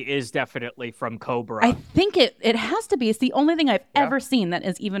memory is definitely from Cobra. I think it has to be. It's the only thing I've ever seen that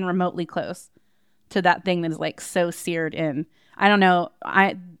is even remotely close to that thing that is like so seared in. I don't know.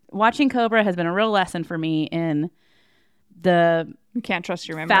 Watching Cobra has been a real lesson for me in the You can't trust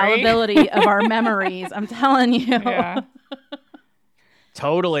your memory. fallibility of our memories. I'm telling you. Yeah.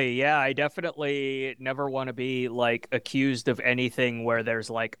 Totally. Yeah, I definitely never want to be like accused of anything where there's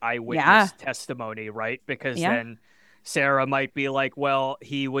like eyewitness testimony, right? Because then Sarah might be like, well,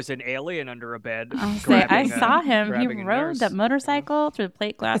 he was an alien under a bed. I saw him. He rode that motorcycle through the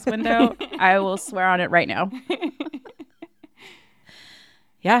plate glass window. I will swear on it right now.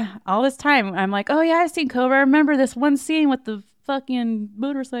 Yeah, all this time, I'm like, oh yeah, I've seen Cobra. I remember this one scene with the fucking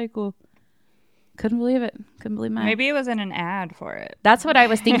motorcycle. Couldn't believe it. Couldn't believe mine. Maybe it was in an ad for it. That's what I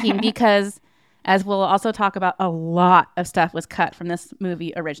was thinking because, as we'll also talk about, a lot of stuff was cut from this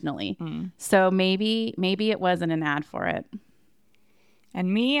movie originally. So maybe it wasn't an ad for it.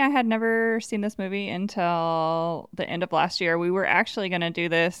 And I had never seen this movie until the end of last year. We were actually going to do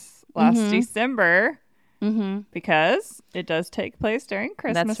this last December because it does take place during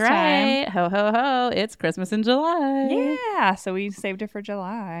Christmas That's right. time. Ho, ho, ho. It's Christmas in July. Yeah. So we saved it for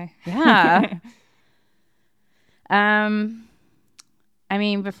July. Yeah. I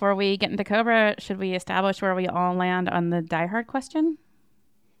mean, before we get into Cobra, should we establish where we all land on the Die Hard question?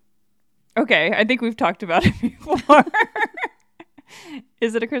 Okay. I think we've talked about it before.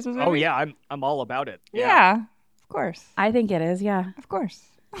 Is it a Christmas movie? Oh yeah, I'm all about it. Yeah. Of course. I think it is. Yeah. Of course.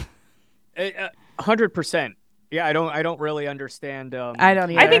 100%. Yeah, I don't really understand. I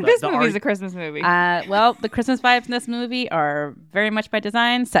don't either. I think this movie is a Christmas movie. Well, the Christmas vibes in this movie are very much by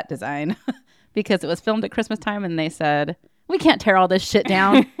design, set design, because it was filmed at Christmas time, and they said we can't tear all this shit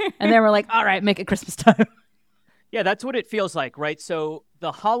down, and they were like, all right, make it Christmas time. Yeah, that's what it feels like, right? So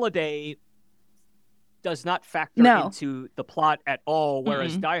the holiday does not factor into the plot at all,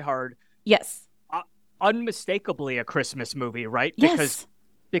 whereas Die Hard, yes, unmistakably a Christmas movie, right? Yes.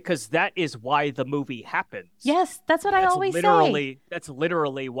 Because that is why the movie happens. Yes, that's what I always say. That's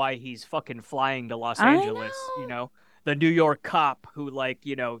literally why he's fucking flying to Los Angeles, the New York cop who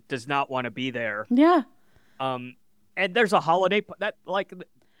does not want to be there. Yeah. And there's a holiday that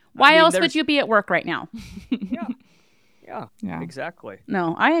why else would you be at work right now? Yeah, exactly.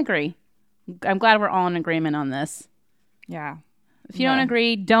 No, I agree. I'm glad we're all in agreement on this. Yeah. If you don't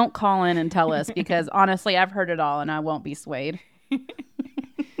agree, don't call in and tell us because honestly, I've heard it all and I won't be swayed.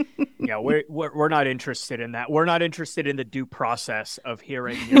 Yeah, we're not interested in that. We're not interested in the due process of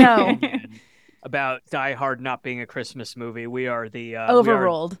hearing your opinion about Die Hard not being a Christmas movie. We are the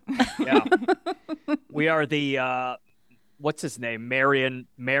overruled. We are the what's his name? Marion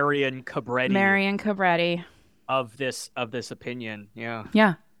Cobretti. Marion Cobretti of this opinion. Yeah.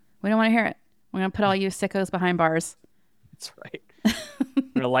 Yeah. We don't want to hear it. We're gonna put all you sickos behind bars. That's right.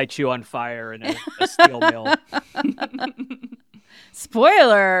 I'm gonna light you on fire in a steel mill.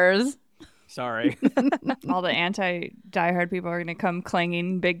 Spoilers. Sorry. All the anti-Die Hard people are going to come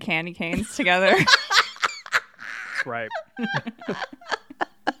clanging big candy canes together. That's right.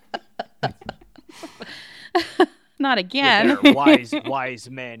 Not again. With their wise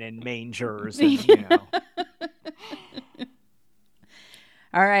men and mangers. And,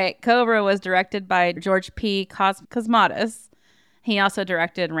 All right. Cobra was directed by George P. Cosmatos. He also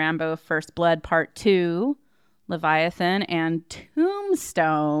directed Rambo First Blood Part 2, Leviathan, and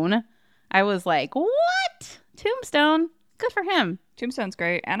Tombstone. I was like, what? Tombstone? Good for him. Tombstone's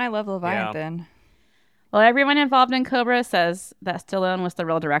great. And I love Leviathan. Yeah. Well, everyone involved in Cobra says that Stallone was the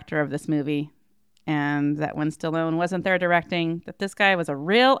real director of this movie. And that when Stallone wasn't there directing, that this guy was a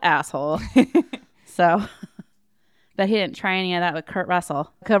real asshole. So, but he didn't try any of that with Kurt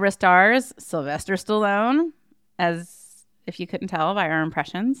Russell. Cobra stars Sylvester Stallone, as if you couldn't tell by our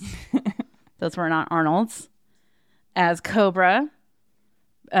impressions. Those were not Arnold's. As Cobra,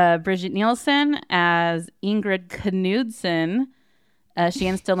 Bridget Nielsen as Ingrid Knudsen. She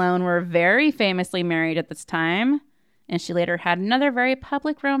and Stallone were very famously married at this time, and she later had another very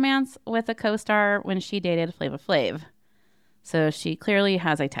public romance with a co-star when she dated Flava Flav. So she clearly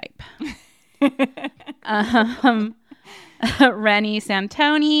has a type. Rennie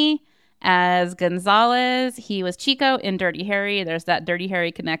Santoni as Gonzalez. He was Chico in Dirty Harry. There's that Dirty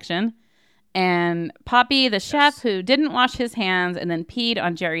Harry connection. And Poppy, the chef who didn't wash his hands and then peed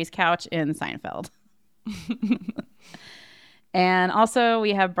on Jerry's couch in Seinfeld. And also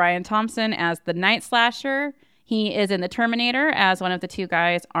we have Brian Thompson as the Night Slasher. He is in The Terminator as one of the two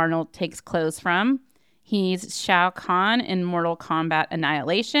guys Arnold takes clothes from. He's Shao Kahn in Mortal Kombat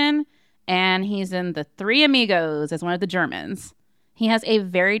Annihilation. And he's in The Three Amigos as one of the Germans. He has a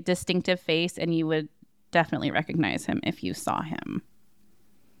very distinctive face, and you would definitely recognize him if you saw him.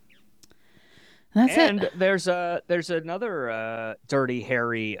 That's and it. There's another Dirty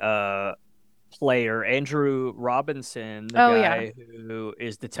Harry player, Andrew Robinson, the guy who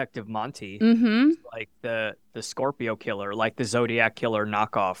is Detective Monty, like the Scorpio killer, like the Zodiac killer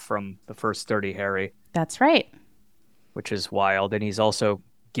knockoff from the first Dirty Harry. That's right. Which is wild, and he's also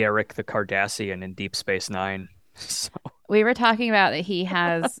Garrick the Cardassian in Deep Space Nine. So. We were talking about that he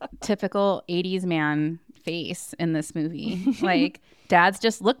has typical 80s man face in this movie. Like, dads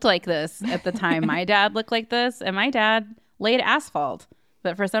just looked like this at the time. My dad looked like this, and my dad laid asphalt.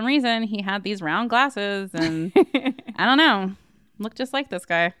 But for some reason, he had these round glasses, and I don't know, looked just like this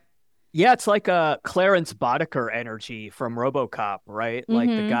guy. Yeah, it's like a Clarence Boddicker energy from RoboCop, right? Like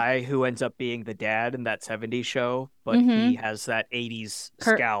the guy who ends up being the dad in that 70s show, but he has that 80s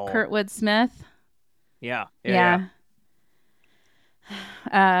scowl. Kurtwood Smith. Yeah.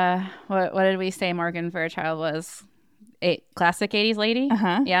 What did we say Morgan Fairchild was? Classic 80s lady?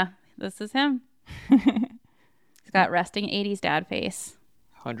 Uh-huh. Yeah, this is him. He's got resting 80s dad face.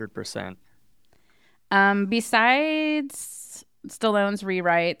 100%. Besides Stallone's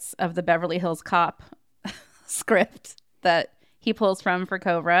rewrites of the Beverly Hills Cop script that he pulls from for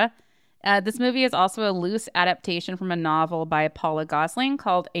Cobra, this movie is also a loose adaptation from a novel by Paula Gosling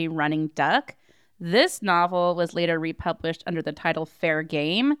called A Running Duck. This novel was later republished under the title Fair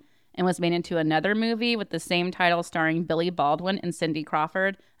Game and was made into another movie with the same title starring Billy Baldwin and Cindy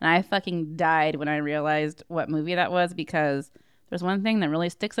Crawford. And I fucking died when I realized what movie that was, because there's one thing that really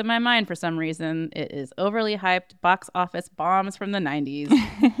sticks in my mind for some reason. It is overly hyped box office bombs from the 90s.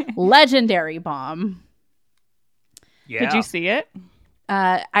 Legendary bomb. Yeah. Did you see it?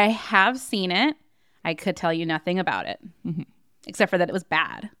 I have seen it. I could tell you nothing about it, except for that it was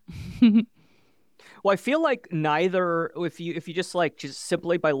bad. Well, I feel like neither, if you just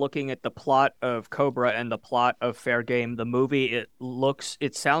simply by looking at the plot of Cobra and the plot of Fair Game, the movie,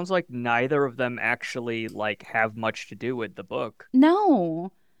 it sounds like neither of them actually like have much to do with the book.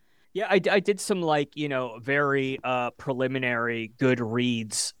 No. Yeah, I did some like, very preliminary good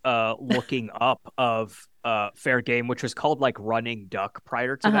reads looking up of Fair Game, which was called like Running Duck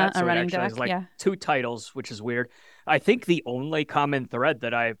prior to that. A So it running actually duck. has like Yeah. two titles, which is weird. I think the only common thread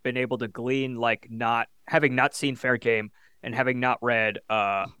that I've been able to glean, like not having not seen Fair Game and having not read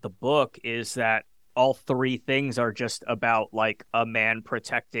the book, is that all three things are just about like a man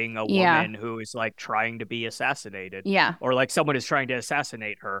protecting a Yeah. woman who is like trying to be assassinated, Yeah. or like someone is trying to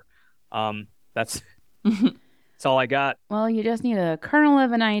assassinate her. That's all I got. Well, you just need a kernel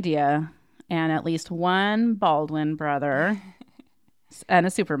of an idea and at least one Baldwin brother and a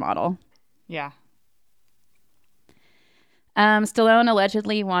supermodel. Yeah. Stallone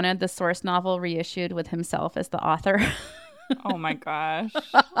allegedly wanted the source novel reissued with himself as the author. Oh my gosh.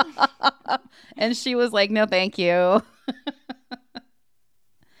 And she was like, no, thank you.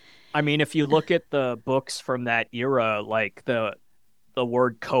 I mean, if you look at the books from that era, like the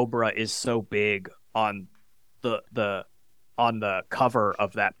word Cobra is so big on the on the cover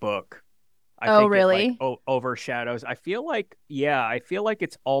of that book. I Oh, think it like really? overshadows. I feel like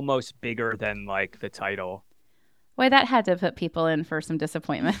it's almost bigger than like the title. Boy, that had to put people in for some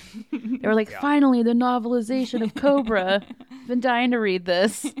disappointment. They were like, Yeah. finally, the novelization of Cobra. I've been dying to read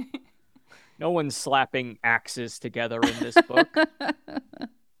this. No one's slapping axes together in this book.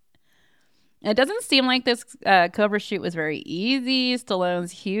 It doesn't seem like this Cobra shoot was very easy.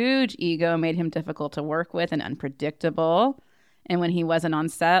 Stallone's huge ego made him difficult to work with and unpredictable. And when he wasn't on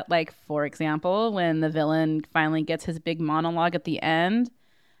set, like, for example, when the villain finally gets his big monologue at the end,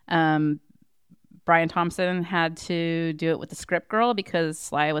 um, Brian Thompson had to do it with the script girl because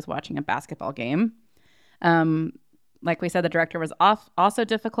Sly was watching a basketball game. Like we said, the director was also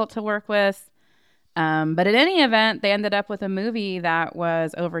difficult to work with. But in any event, they ended up with a movie that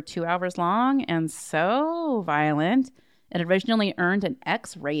was over 2 hours long and so violent. It originally earned an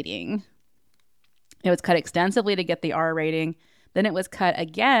X rating. It was cut extensively to get the R rating. Then it was cut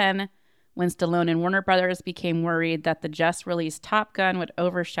again when Stallone and Warner Brothers became worried that the just released Top Gun would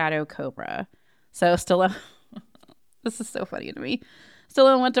overshadow Cobra. So Stallone, this is so funny to me.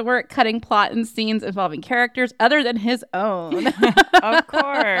 Stallone went to work cutting plot and scenes involving characters other than his own. Of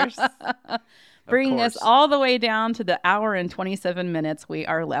course. Bringing us all the way down to the hour and 27 minutes we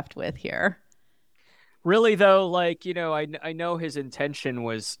are left with here. Really though, like, I know his intention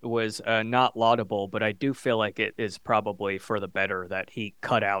was not laudable, but I do feel like it is probably for the better that he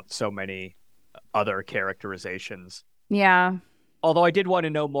cut out so many other characterizations. Yeah. Although I did want to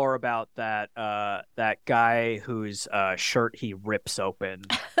know more about that guy whose shirt he rips open.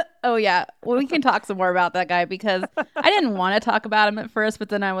 Oh, yeah. Well, we can talk some more about that guy because I didn't want to talk about him at first, but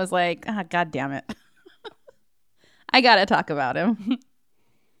then I was like, God damn it. I got to talk about him.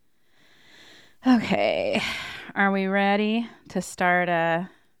 Okay. Are we ready to start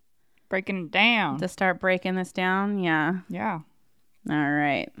Breaking it down. breaking this down? Yeah. Yeah. All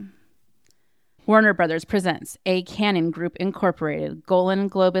right. Warner Brothers presents a Canon Group Incorporated Golan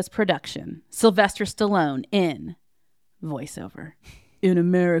Globus production. Sylvester Stallone in voiceover. In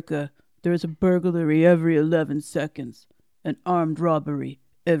America, there's a burglary every 11 seconds, an armed robbery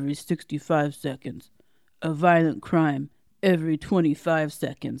every 65 seconds, a violent crime every 25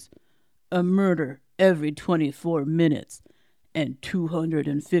 seconds, a murder every 24 minutes, and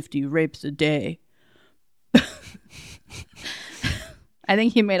 250 rapes a day. I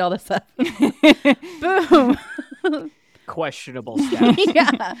think he made all this up. Boom. Questionable stats.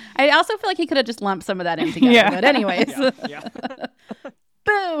 Yeah. I also feel like he could have just lumped some of that in together. Yeah. But anyways. Yeah.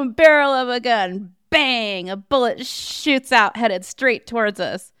 Boom, barrel of a gun. Bang, a bullet shoots out, headed straight towards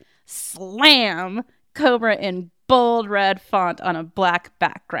us. Slam, Cobra in bold red font on a black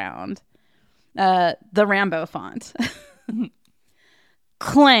background. The Rambo font.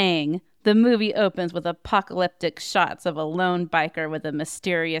 Clang, the movie opens with apocalyptic shots of a lone biker with a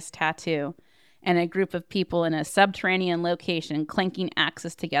mysterious tattoo and a group of people in a subterranean location clanking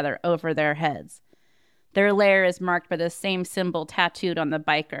axes together over their heads. Their lair is marked by the same symbol tattooed on the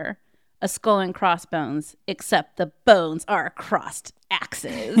biker, a skull and crossbones, except the bones are crossed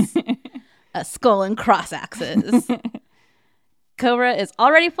axes. A skull and cross axes. Cobra is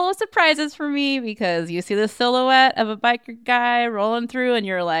already full of surprises for me because you see the silhouette of a biker guy rolling through and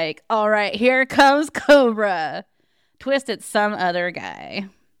you're like, all right, here comes Cobra. Twist, it's some other guy.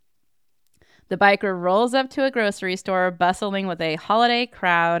 The biker rolls up to a grocery store bustling with a holiday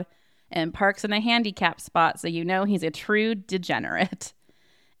crowd and parks in a handicap spot so you know he's a true degenerate.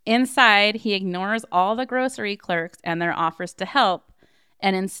 Inside, he ignores all the grocery clerks and their offers to help,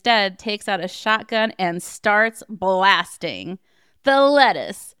 and instead takes out a shotgun and starts blasting. The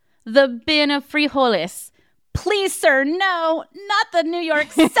lettuce, the bin of frijoles. Please, sir, no, not the New York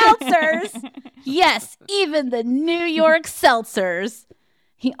seltzers. Yes, even the New York seltzers.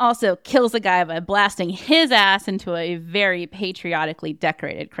 He also kills a guy by blasting his ass into a very patriotically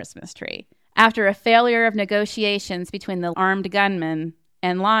decorated Christmas tree. After a failure of negotiations between the armed gunmen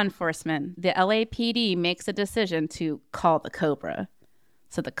and law enforcement, the LAPD makes a decision to call the Cobra.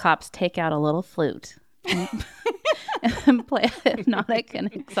 So the cops take out a little flute and play a hypnotic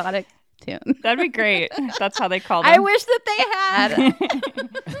and exotic tune. That'd be great. That's how they call them. I wish that they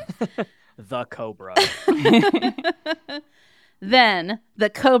had. The Cobra. Then the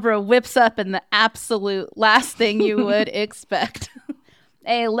Cobra whips up in the absolute last thing you would expect.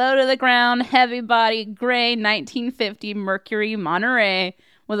 A low-to-the-ground, heavy-body, gray 1950 Mercury Monterey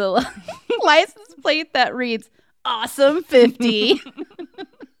with a license plate that reads, Awesome 50.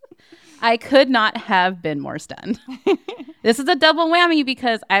 I could not have been more stunned. This is a double whammy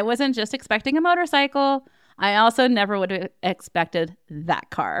because I wasn't just expecting a motorcycle. I also never would have expected that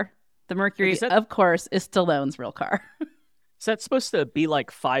car. The Mercury, of course, is Stallone's real car. Is that supposed to be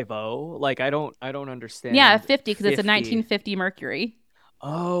like 5.0? Like I don't understand. Yeah, 50 because it's a 1950 Mercury.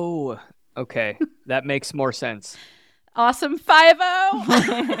 Oh, okay. That makes more sense. Awesome 50.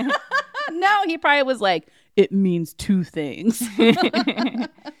 No, he probably was like, it means two things.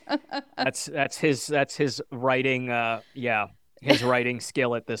 That's his writing his writing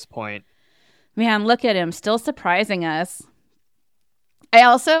skill at this point. Man, look at him, still surprising us. I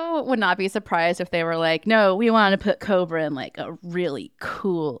also would not be surprised if they were like, no, we want to put Cobra in like a really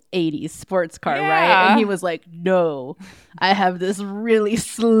cool 80s sports car, right? And he was like, no, I have this really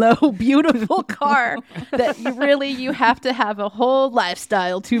slow, beautiful car that you have to have a whole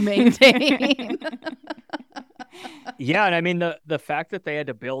lifestyle to maintain. Yeah, and I mean the fact that they had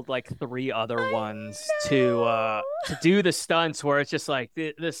to build like 3 other ones to do the stunts where it's just like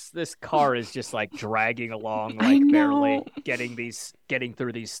this car is just like dragging along, like barely getting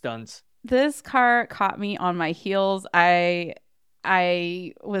through these stunts. This car caught me on my heels. I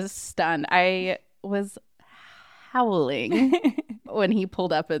was stunned. I was howling when he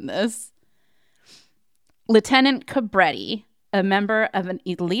pulled up in this. Lieutenant Cabretti, a member of an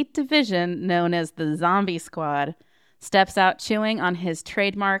elite division known as the Zombie Squad, steps out chewing on his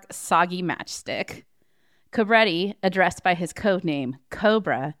trademark soggy matchstick. Cabretti, addressed by his code name,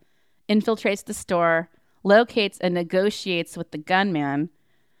 Cobra, infiltrates the store, locates and negotiates with the gunman.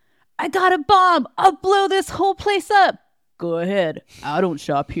 I got a bomb! I'll blow this whole place up! Go ahead. I don't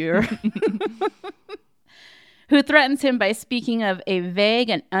shop here. Who threatens him by speaking of a vague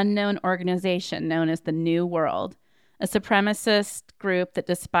and unknown organization known as the New World, a supremacist group that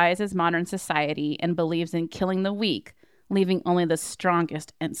despises modern society and believes in killing the weak, leaving only the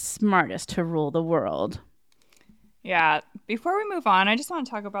strongest and smartest to rule the world. Yeah. Before we move on, I just want to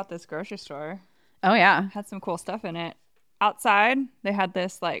talk about this grocery store. Oh, yeah. Had some cool stuff in it. Outside, they had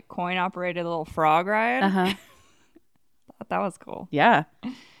this like coin-operated little frog ride. Uh-huh. Thought that was cool. Yeah.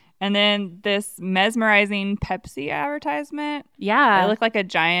 And then this mesmerizing Pepsi advertisement. Yeah. It looked like a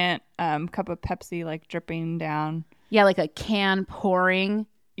giant cup of Pepsi like dripping down. Yeah, like a can pouring.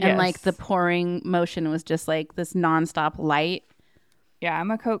 Yes. And like the pouring motion was just like this nonstop light. Yeah,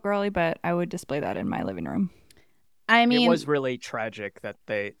 I'm a Coke girly, but I would display that in my living room. I mean, it was really tragic that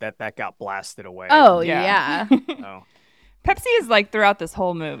that got blasted away. Oh, yeah. Oh. Pepsi is like throughout this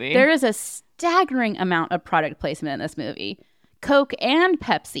whole movie. There is a staggering amount of product placement in this movie. Coke and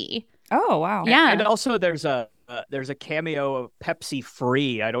Pepsi. Oh, wow. Yeah. And also there's a cameo of Pepsi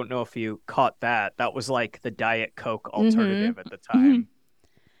Free. I don't know if you caught that. That was like the Diet Coke alternative at the time.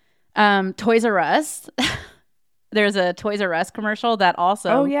 Toys R Us. There's a Toys R Us commercial that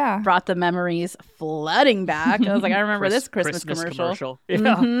also brought the memories flooding back. I was like, I remember this Christmas commercial.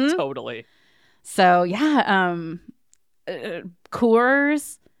 Yeah, totally. So, yeah.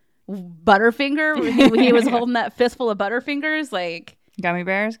 Coors, Butterfinger. He was holding that fistful of Butterfingers. Like, Gummy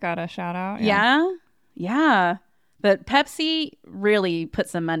bears got a shout out. Yeah. But Pepsi really put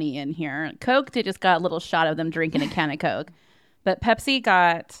some money in here. Coke, they just got a little shot of them drinking a can of Coke. But Pepsi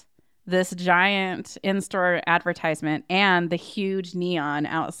got this giant in-store advertisement and the huge neon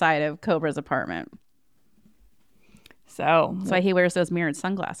outside of Cobra's apartment. So that's why he wears those mirrored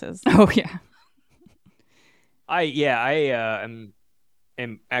sunglasses. Oh, yeah. I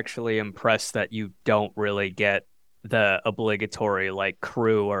am actually impressed that you don't really get the obligatory like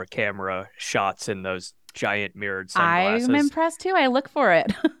crew or camera shots in those giant mirrored sunglasses. I'm impressed too. I look for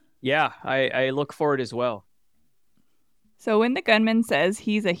it. Yeah, I look for it as well. So when the gunman says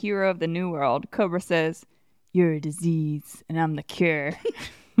he's a hero of the New World, Cobra says, "You're a disease and I'm the cure."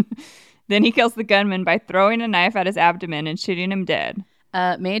 Then he kills the gunman by throwing a knife at his abdomen and shooting him dead.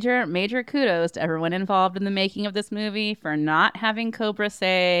 Major kudos to everyone involved in the making of this movie for not having Cobra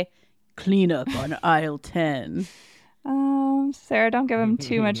say, Clean up on aisle 10. Sarah, don't give him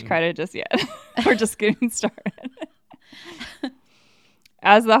too much credit just yet. We're just getting started.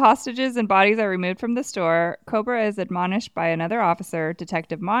 As the hostages and bodies are removed from the store, Cobra is admonished by another officer,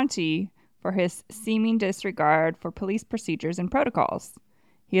 Detective Monty, for his seeming disregard for police procedures and protocols.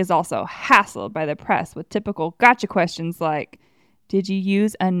 He is also hassled by the press with typical gotcha questions like, "Did you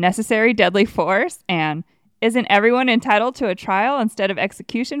use unnecessary deadly force?" and "Isn't everyone entitled to a trial instead of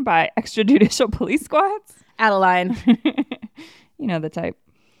execution by extrajudicial police squads?" out of line. You know the type.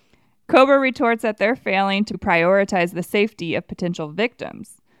 Cobra retorts that they're failing to prioritize the safety of potential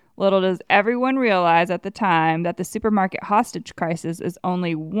victims. Little does everyone realize at the time that the supermarket hostage crisis is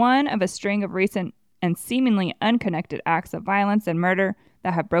only one of a string of recent and seemingly unconnected acts of violence and murder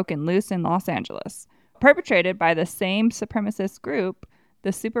that have broken loose in Los Angeles, perpetrated by the same supremacist group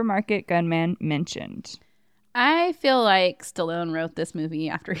the supermarket gunman mentioned. I feel like Stallone wrote this movie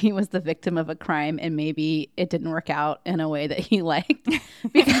after he was the victim of a crime and maybe it didn't work out in a way that he liked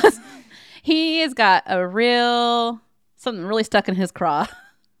because he has got something really stuck in his craw.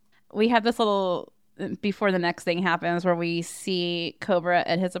 We have this little, before the next thing happens, where we see Cobra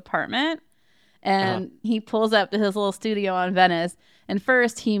at his apartment and he pulls up to his little studio on Venice. And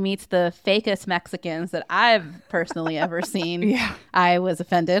first he meets the fakest Mexicans that I've personally ever seen. Yeah. I was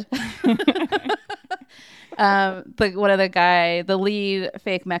offended. The lead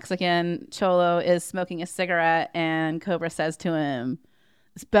fake Mexican cholo is smoking a cigarette and Cobra says to him,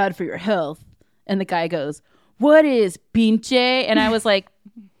 "It's bad for your health." And the guy goes, "What is pinche?" And I was like,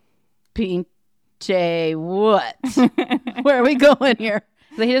 pinche what? Where are we going here?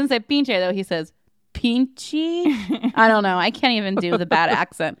 So he doesn't say pinche though. He says pinchy. I don't know. I can't even do the bad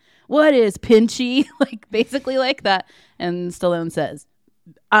accent. "What is pinchy?" Like basically like that. And Stallone says,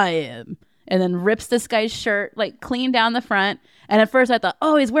 "I am." And then rips this guy's shirt like clean down the front. And at first I thought,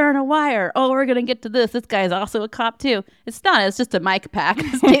 oh, he's wearing a wire. Oh, we're going to get to this. This guy's also a cop too. It's not. It's just a mic pack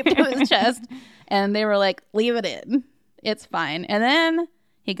taped to his chest. And they were like, leave it in. It's fine. And then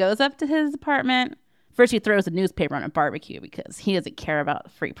he goes up to his apartment. First he throws a newspaper on a barbecue because he doesn't care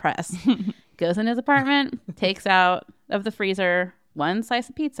about free press. Goes in his apartment, takes out of the freezer one slice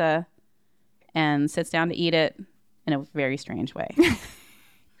of pizza and sits down to eat it in a very strange way.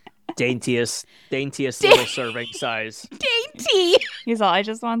 Daintiest little serving size. Dainty. He's all, "I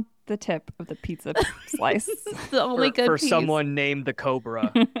just want the tip of the pizza slice." The only good For piece. someone named the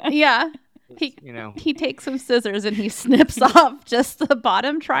Cobra. Yeah. He takes some scissors and he snips off just the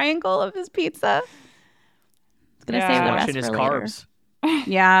bottom triangle of his pizza. It's gonna save the rest Watching his for carbs. later.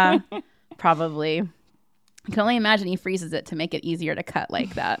 Yeah, probably. I can only imagine he freezes it to make it easier to cut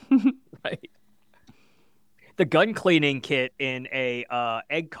like that. Right. The gun cleaning kit in a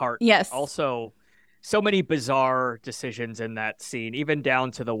egg cart. Yes. Also, so many bizarre decisions in that scene, even down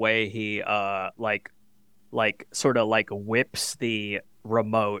to the way he sort of whips the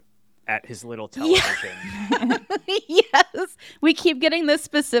remote at his little television. Yes. We keep getting this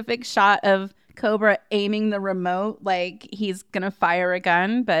specific shot of Cobra aiming the remote like he's going to fire a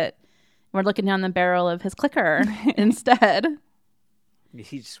gun, but we're looking down the barrel of his clicker instead.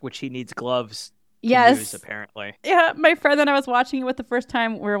 Which he needs gloves to Yes. use, apparently. Yeah, my friend that I was watching it with the first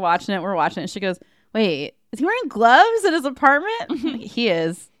time we're watching it, she goes, "Wait, is he wearing gloves in his apartment?" He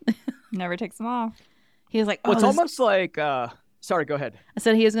is. Never takes them off. He was like, Well, it's almost like sorry, go ahead. I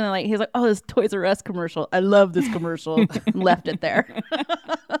said he was like, "Oh, this Toys R Us commercial. I love this commercial." And left it there.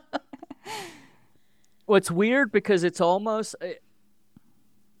 Well, it's weird because it's almost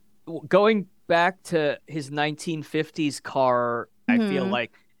going back to his 1950s car. I feel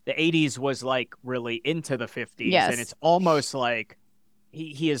like the 80s was like really into the 50s. Yes. And it's almost like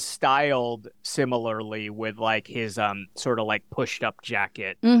he is styled similarly with like his sort of like pushed up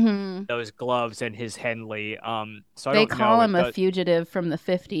jacket, those gloves, and his Henley. So They call him a fugitive from the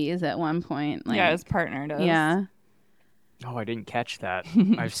 50s at one point. Like, Yeah, his partner does. yeah. Oh, I didn't catch that.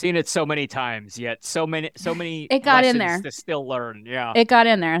 I've seen it so many times, yet so many It got in lessons there. to still learn. Yeah, It got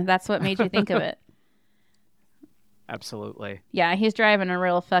in there. That's what made you think of it. absolutely. Yeah, he's driving a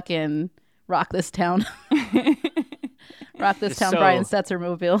real fucking rock this town. Rock this town, Brian Setzer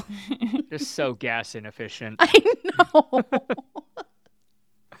mobile. Just so gas inefficient. I know.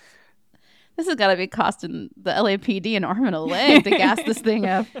 This has got to be costing the LAPD an arm and a leg to gas this thing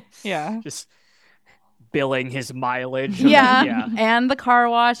up. Yeah. Just billing his mileage. Yeah. Yeah. And the car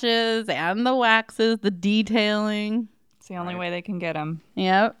washes and the waxes, the detailing. the only way they can get him.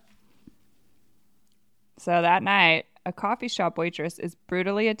 Yep. So that night, a coffee shop waitress is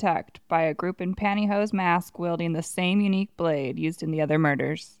brutally attacked by a group in pantyhose mask wielding the same unique blade used in the other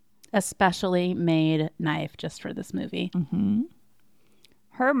murders. A specially made knife just for this movie. Mm-hmm.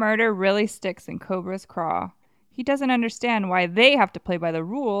 Her murder really sticks in Cobra's craw. He doesn't understand why they have to play by the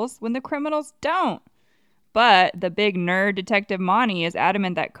rules when the criminals don't. But the big nerd detective Monty is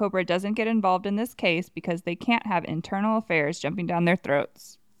adamant that Cobra doesn't get involved in this case because they can't have internal affairs jumping down their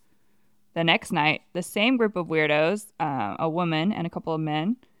throats. The next night, the same group of weirdos, a woman and a couple of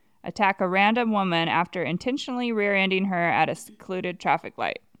men, attack a random woman after intentionally rear-ending her at a secluded traffic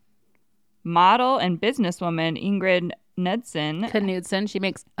light. Model and businesswoman Ingrid Knudsen, she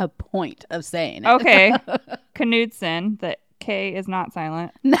makes a point of saying it. Okay, Knudsen, the K is not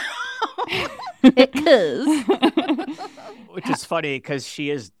silent. No, it is. Which is funny because she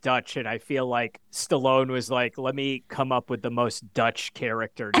is Dutch, and I feel like Stallone was like, "Let me come up with the most Dutch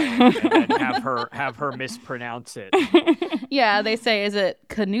character name and then have her mispronounce it." Yeah, they say, "Is it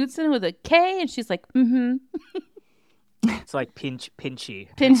Knudsen with a K?" And she's like, "Mm-hmm." It's like pinchy.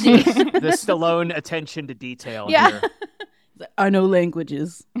 Pinchy. The Stallone attention to detail. Yeah. Here. I know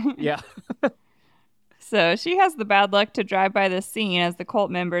languages. Yeah. So she has the bad luck to drive by the scene as the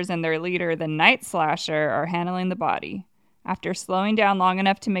cult members and their leader, the Night Slasher, are handling the body. After slowing down long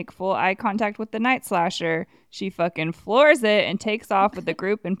enough to make full eye contact with the Night Slasher, she fucking floors it and takes off with the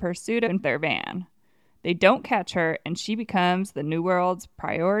group in pursuit of their van. They don't catch her, and she becomes the New World's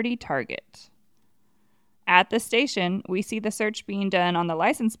priority target. At the station, we see the search being done on the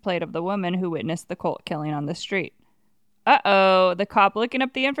license plate of the woman who witnessed the cult killing on the street. Uh-oh, the cop looking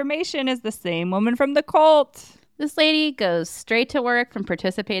up the information is the same woman from the cult. This lady goes straight to work from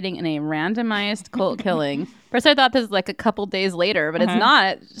participating in a randomized cult killing. First, I thought this was like a couple days later, but it's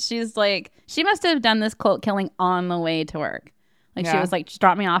not. She's like, she must have done this cult killing on the way to work. Like, she was like, just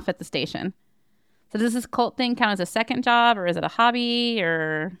drop me off at the station. So does this cult thing count as a second job, or is it a hobby,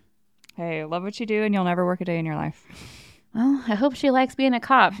 or... Hey, love what you do and you'll never work a day in your life. Well, I hope she likes being a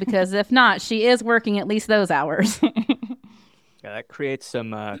cop, because if not, she is working at least those hours. Yeah, that creates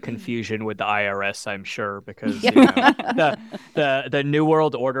some confusion with the IRS, I'm sure, because you know, the New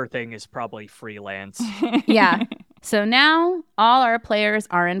World Order thing is probably freelance. Yeah. So now all our players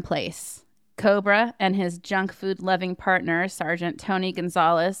are in place. Cobra and his junk food loving partner, Sergeant Tony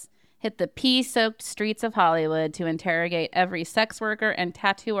Gonzalez, hit the pea-soaked streets of Hollywood to interrogate every sex worker and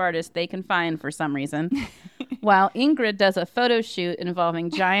tattoo artist they can find for some reason, while Ingrid does a photo shoot involving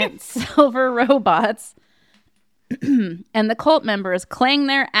giant silver robots. And the cult members clang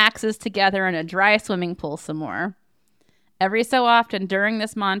their axes together in a dry swimming pool some more. Every so often during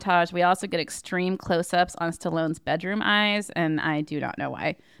this montage, we also get extreme close-ups on Stallone's bedroom eyes, and I do not know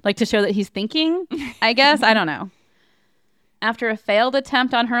why. Like, to show that he's thinking, I guess? I don't know. After a failed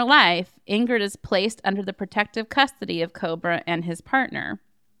attempt on her life, Ingrid is placed under the protective custody of Cobra and his partner.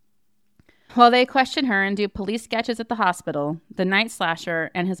 While they question her and do police sketches at the hospital, the Night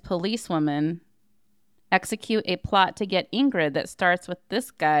Slasher and his policewoman execute a plot to get Ingrid that starts with this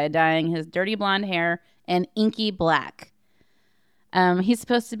guy dyeing his dirty blonde hair an inky black. He's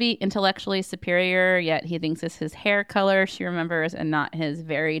supposed to be intellectually superior, yet he thinks it's his hair color she remembers and not his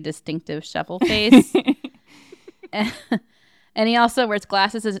very distinctive shovel face. And he also wears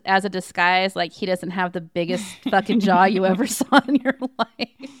glasses as a disguise, like he doesn't have the biggest fucking jaw you ever saw in your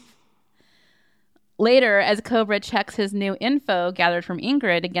life. Later, as Cobra checks his new info gathered from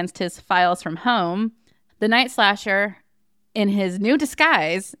Ingrid against his files from home, the Night Slasher, in his new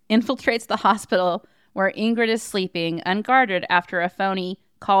disguise, infiltrates the hospital where Ingrid is sleeping, unguarded after a phony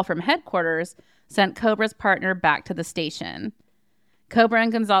call from headquarters sent Cobra's partner back to the station. Cobra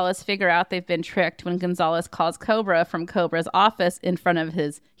and Gonzalez figure out they've been tricked when Gonzalez calls Cobra from Cobra's office in front of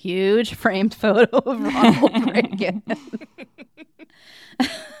his huge framed photo of Ronald Reagan.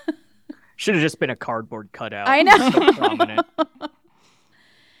 Should have just been a cardboard cutout. I know. So prominent.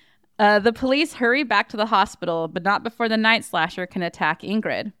 The police hurry back to the hospital, but not before the Night Slasher can attack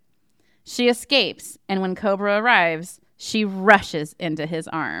Ingrid. She escapes, and when Cobra arrives, she rushes into his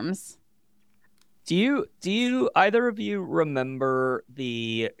arms. Do you either of you remember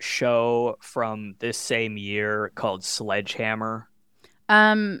the show from this same year called Sledgehammer?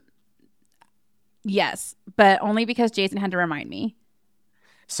 Yes, but only because Jason had to remind me.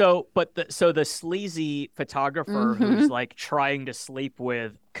 So the sleazy photographer who's like trying to sleep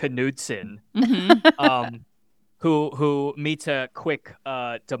with Knudsen, who meets a quick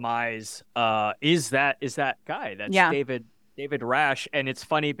demise, is that guy? That's David Rash, and it's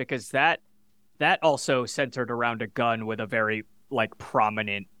funny because that also centered around a gun with a very like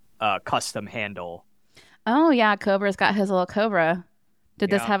prominent custom handle. Oh yeah, Cobra's got his little Cobra. Did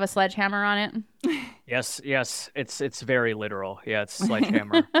this Yeah. have a sledgehammer on it? Yes, it's very literal. Yeah, it's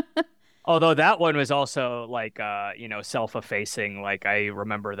sledgehammer. Although that one was also like self-effacing. Like I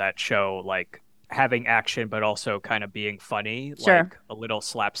remember that show like having action but also kind of being funny, Sure. like a little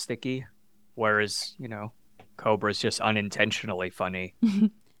slapsticky. Whereas, Cobra's just unintentionally funny.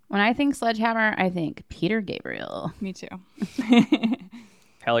 When I think sledgehammer, I think Peter Gabriel. Me too.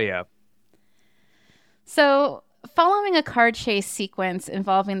 Hell yeah. So, following a car chase sequence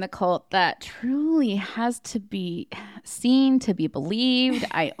involving the cult that truly has to be seen to be believed,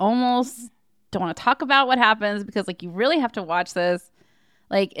 I almost don't want to talk about what happens because, like, you really have to watch this.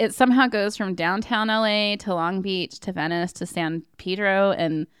 Like, it somehow goes from downtown LA to Long Beach to Venice to San Pedro,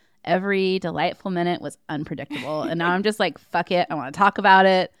 and every delightful minute was unpredictable. And now I'm just like, fuck it. I want to talk about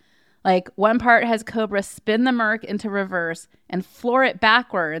it. Like, one part has Cobra spin the Merc into reverse and floor it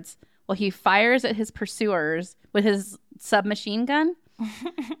backwards while he fires at his pursuers with his submachine gun.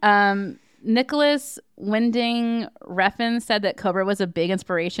 Nicholas Winding Refn said that Cobra was a big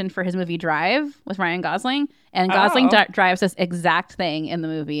inspiration for his movie Drive with Ryan Gosling. And Gosling drives this exact thing in the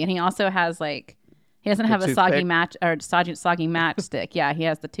movie. And he also has like, he doesn't have a soggy matchstick. Yeah, he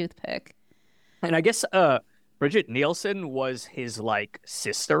has the toothpick. And I guess Bridget Nielsen was his like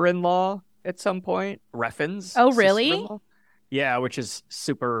sister-in-law at some point. Refn's. Oh, really? sister-in-law. Yeah, which is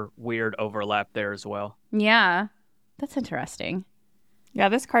super weird overlap there as well. Yeah, that's interesting. Yeah,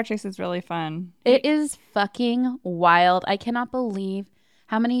 this car chase is really fun. It is fucking wild. I cannot believe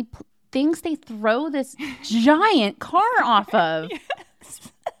how many things they throw this giant car off of.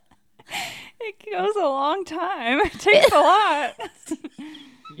 Yes. It goes a long time. It takes a lot.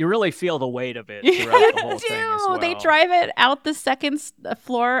 You really feel the weight of it throughout the whole thing as well. They drive it out the second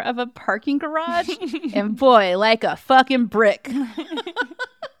floor of a parking garage, and boy, like a fucking brick. And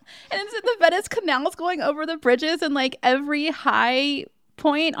it's in the Venice canals going over the bridges, and like every high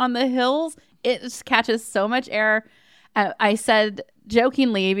point on the hills, it just catches so much air. I said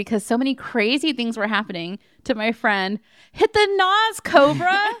jokingly, because so many crazy things were happening, to my friend, hit the Nas,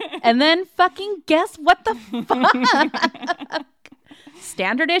 Cobra, and then fucking guess what the fuck?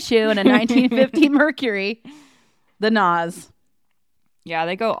 Standard issue in a 1950 Mercury, the Nas. Yeah,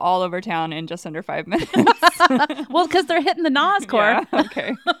 they go all over town in just under 5 minutes. Well, because they're hitting the Nas core. Yeah,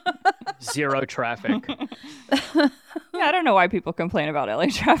 okay. Zero traffic. Yeah, I don't know why people complain about LA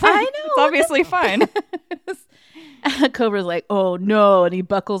traffic. I know. It's obviously fine. Cobra's like, oh no, and he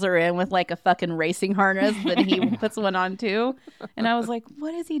buckles her in with like a fucking racing harness that he puts one on too. And I was like,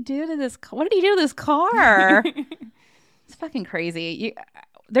 what does he do to this? What did he do to this car? It's fucking crazy.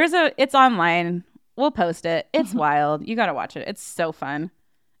 It's online. We'll post it. It's wild. You got to watch it. It's so fun.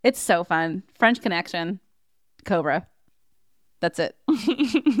 It's so fun. French Connection, Cobra. That's it.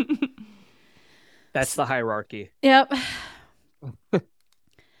 That's the hierarchy. Yep.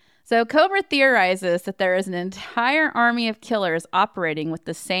 So Cobra theorizes that there is an entire army of killers operating with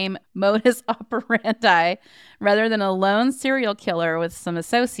the same modus operandi rather than a lone serial killer with some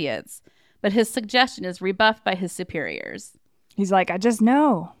associates. But his suggestion is rebuffed by his superiors. He's like, I just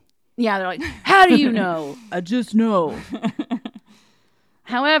know. Yeah, they're like, how do you know? I just know.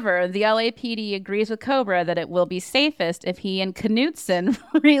 However, the LAPD agrees with Cobra that it will be safest if he and Knutson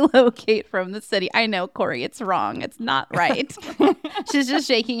relocate from the city. I know, Corey, it's wrong. It's not right. She's just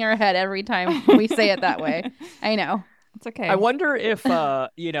shaking her head every time we say it that way. I know. It's okay. I wonder if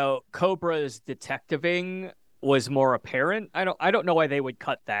Cobra's detectiving was more apparent. I don't know why they would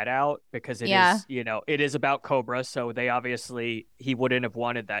cut that out, because it is it is about Cobra, so they obviously he wouldn't have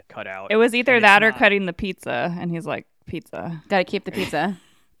wanted that cut out. It was either And that it's or not. cutting the pizza, and he's like, pizza. Got to keep the pizza.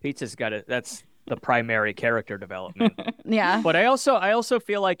 Pizza's got it. That's the primary character development. Yeah. But I also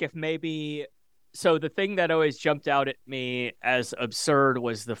feel like if maybe so the thing that always jumped out at me as absurd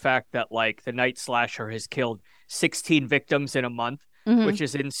was the fact that like the Night Slasher has killed 16 victims in a month, which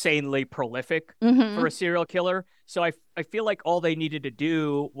is insanely prolific for a serial killer. So I feel like all they needed to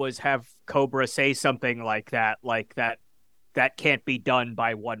do was have Cobra say something like that can't be done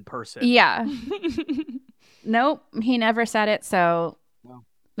by one person. Yeah. Nope. He never said it, so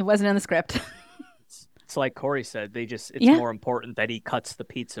it wasn't in the script. It's like Corey said, it's Yeah. more important that he cuts the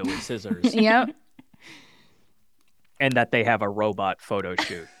pizza with scissors Yep. and that they have a robot photo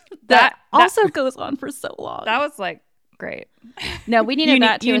shoot. That also goes on for so long. That was like great. No, we needed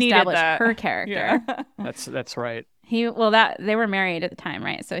that to you needed establish that. her character. Yeah. That's right. They were married at the time,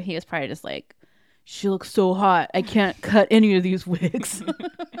 right? So he was probably just like, She looks so hot. I can't cut any of these wigs.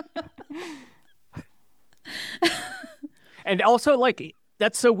 And also, like,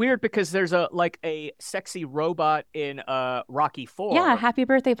 That's so weird because there's a sexy robot in Rocky 4. Yeah, Happy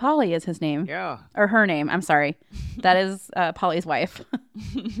Birthday Polly is his name. Yeah. Or her name. I'm sorry. That is Polly's wife.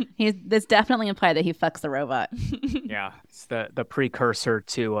 It's definitely implied that he fucks the robot. Yeah. It's the precursor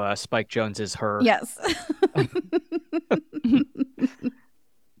to Spike Jonze's Her. Yes.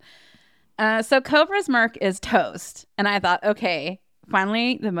 So Cobra's Merc is toast. And I thought, okay,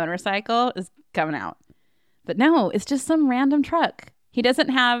 finally the motorcycle is coming out. But no, it's just some random truck.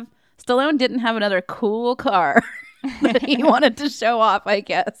 Stallone didn't have another cool car that he wanted to show off, I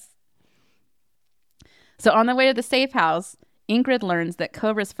guess. So on the way to the safe house, Ingrid learns that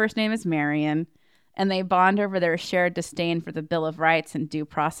Cobra's first name is Marion, and they bond over their shared disdain for the Bill of Rights and due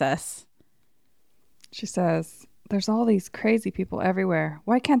process. She says, there's all these crazy people everywhere.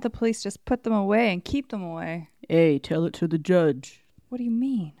 Why can't the police just put them away and keep them away? Hey, tell it to the judge. What do you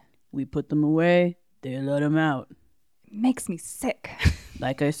mean? We put them away, they let them out. It makes me sick.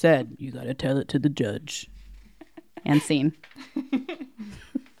 Like I said, you gotta tell it to the judge. And scene.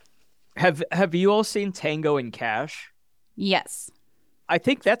 Have you all seen Tango and Cash? Yes. I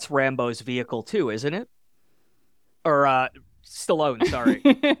think that's Rambo's vehicle too, isn't it? Or Stallone, sorry.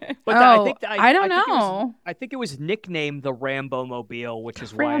 But I don't know. I think it was nicknamed the Rambo Mobile, which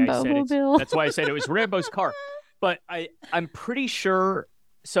is why I said that's why I said it was Rambo's car. But I'm pretty sure.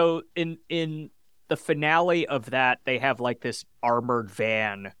 So in the finale of that, they have like this armored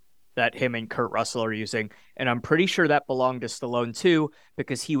van that him and Kurt Russell are using, and I'm pretty sure that belonged to Stallone too,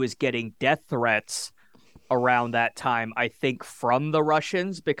 because he was getting death threats around that time, I think, from the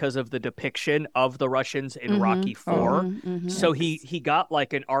Russians because of the depiction of the Russians in Rocky 4. So he got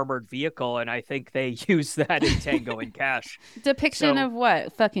like an armored vehicle, and I think they used that in Tango and Cash. Depiction of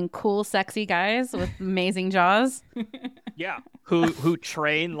what? Fucking cool, sexy guys with amazing jaws? Yeah. Who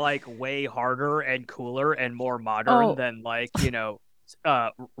train like way harder and cooler and more modern than like,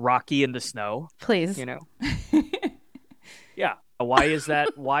 Rocky in the snow. Please. Yeah. Why is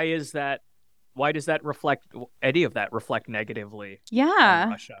that? Why does that reflect any of that reflect negatively on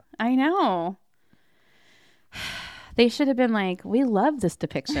Russia? I know. They should have been like, we love this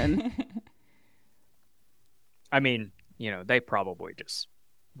depiction. I mean, they probably just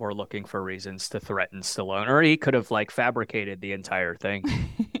were looking for reasons to threaten Stallone, or he could have like fabricated the entire thing.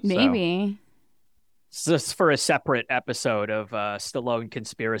 Maybe. So, just for a separate episode of Stallone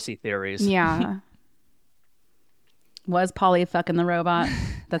conspiracy theories. Yeah. Was Polly fucking the robot?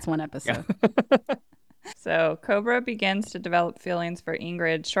 That's one episode. Yeah. So Cobra begins to develop feelings for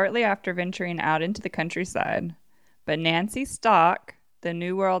Ingrid shortly after venturing out into the countryside. But Nancy Stock, the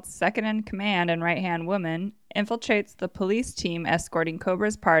New World's second in command and right-hand woman, infiltrates the police team escorting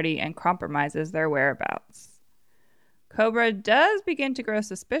Cobra's party and compromises their whereabouts. Cobra does begin to grow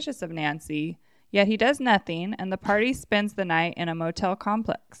suspicious of Nancy, yet he does nothing, and the party spends the night in a motel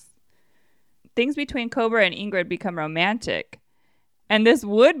complex. Things between Cobra and Ingrid become romantic. And this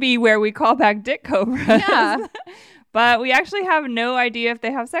would be where we call back Dick Cobra. Yeah. But we actually have no idea if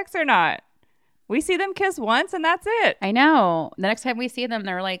they have sex or not. We see them kiss once and that's it. I know. The next time we see them,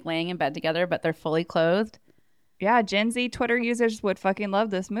 they're like laying in bed together, but they're fully clothed. Yeah, Gen Z Twitter users would fucking love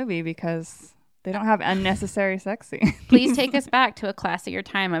this movie because they don't have unnecessary sex scenes. Please take us back to a classier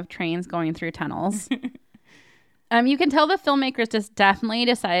time of trains going through tunnels. You can tell the filmmakers just definitely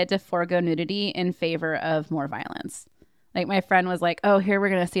decided to forego nudity in favor of more violence. Like my friend was like, oh, here we're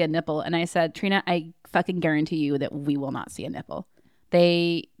going to see a nipple. And I said, Trina, I fucking guarantee you that we will not see a nipple.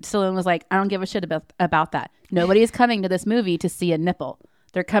 Stallone was like, I don't give a shit about that. Nobody is coming to this movie to see a nipple.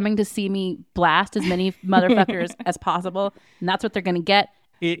 They're coming to see me blast as many motherfuckers as possible. And that's what they're going to get.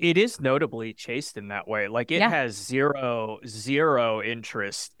 It is notably chaste in that way. Like it has zero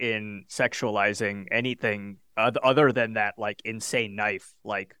interest in sexualizing anything other than that like insane knife,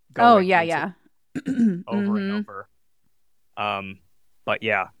 like going over and over. But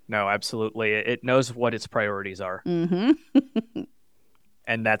yeah, no, absolutely. It knows what its priorities are. Mm-hmm.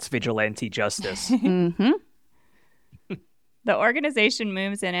 And that's vigilante justice. Mm-hmm. The organization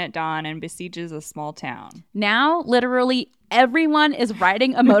moves in at dawn and besieges a small town. Now, literally everyone is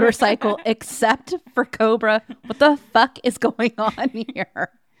riding a motorcycle except for Cobra. What the fuck is going on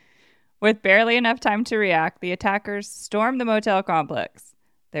here? With barely enough time to react, the attackers storm the motel complex.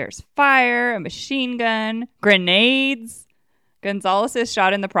 There's fire, a machine gun, grenades. Gonzalez is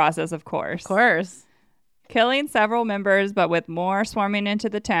shot in the process, of course. Of course. Killing several members, but with more swarming into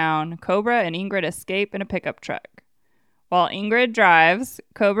the town, Cobra and Ingrid escape in a pickup truck. While Ingrid drives,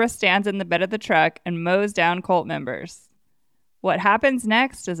 Cobra stands in the bed of the truck and mows down cult members. What happens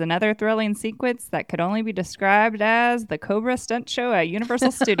next is another thrilling sequence that could only be described as the Cobra stunt show at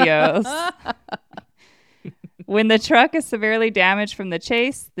Universal Studios. When the truck is severely damaged from the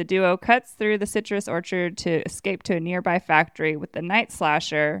chase, the duo cuts through the citrus orchard to escape to a nearby factory with the night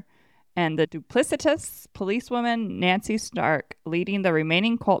slasher and the duplicitous policewoman Nancy Stark leading the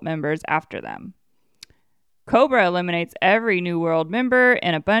remaining cult members after them. Cobra eliminates every New World member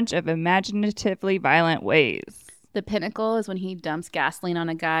in a bunch of imaginatively violent ways. The pinnacle is when he dumps gasoline on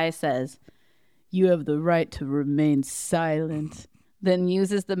a guy, says, You have the right to remain silent. then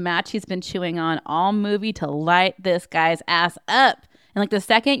uses the match he's been chewing on all movie to light this guy's ass up. And like the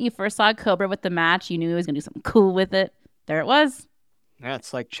second you first saw Cobra with the match, you knew he was going to do something cool with it. There it was. Yeah,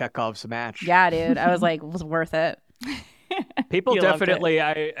 it's like Chekhov's match. Yeah, dude. I was like, it was worth it. People You loved definitely,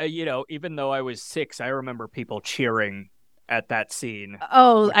 even though I was 6, I remember people cheering at that scene.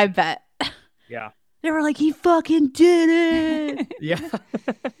 Oh, I bet. Yeah. They were like, he fucking did it. Yeah.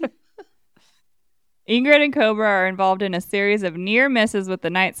 Ingrid and Cobra are involved in a series of near misses with the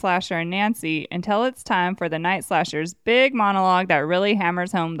Night Slasher and Nancy until it's time for the Night Slasher's big monologue that really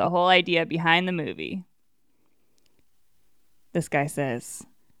hammers home the whole idea behind the movie. This guy says,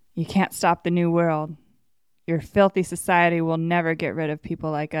 "You can't stop the New World. Your filthy society will never get rid of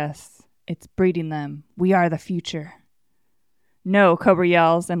people like us. It's breeding them. We are the future." "No," Cobra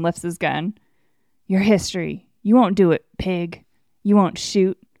yells and lifts his gun. "Your history. You won't do it, pig. You won't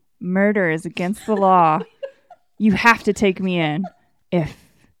shoot. Murder is against the law. You have to take me in. If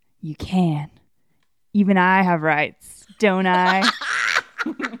you can. Even I have rights, don't I?"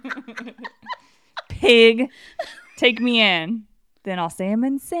 Pig, take me in. Then I'll say I'm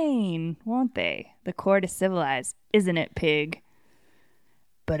insane, won't they? The court is civilized, isn't it, pig?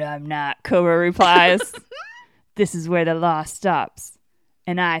 But I'm not, Cobra replies. This is where the law stops.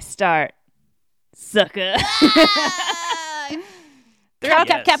 And I start. Sucker.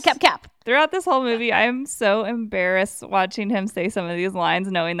 Cap. Throughout this whole movie, I am so embarrassed watching him say some of these lines,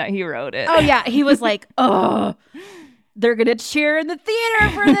 knowing that he wrote it. Oh, yeah. He was like, oh, they're going to cheer in the theater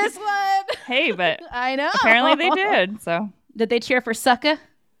for this one. Hey, but I know. apparently they did. So Did they cheer for Sucka?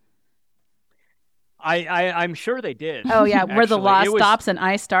 I'm sure they did. Oh, yeah. Where the actually. law It was- stops and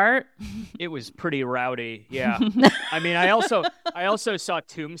I start. It was pretty rowdy. Yeah. I mean, I also saw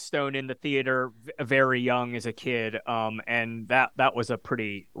Tombstone in the theater very young as a kid. And that was a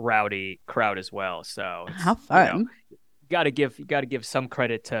pretty rowdy crowd as well. So How fun. Got to give some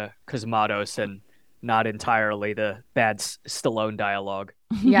credit to Cosmatos and not entirely the bad Stallone dialogue.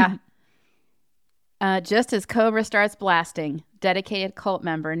 Yeah. Just as Cobra starts blasting, dedicated cult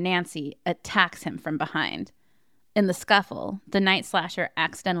member Nancy attacks him from behind. In the scuffle, the Night Slasher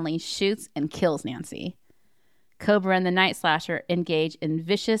accidentally shoots and kills Nancy. Cobra and the Night Slasher engage in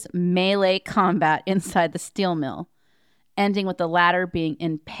vicious melee combat inside the steel mill, ending with the latter being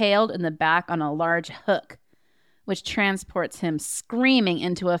impaled in the back on a large hook, which transports him screaming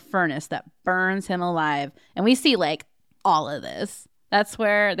into a furnace that burns him alive. And we see like all of this. That's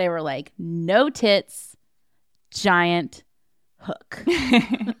where they were like, no tits, giant hook.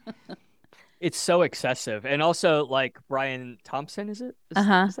 It's so excessive. And also like Brian Thompson, is it?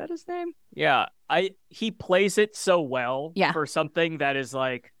 Is that his name? Yeah. He plays it so well for something that is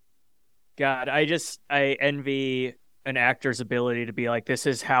like, God, I envy an actor's ability to be like, this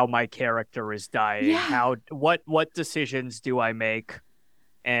is how my character is dying. Yeah. What decisions do I make?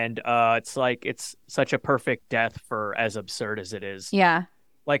 And it's like it's such a perfect death for as absurd as it is. Yeah.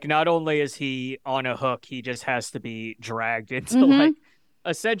 Like not only is he on a hook, he just has to be dragged into like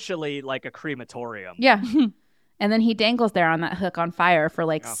essentially like a crematorium. Yeah. And then he dangles there on that hook on fire for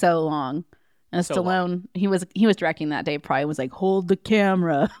like so long. And So Stallone, long. he was directing that day, probably was like, Hold the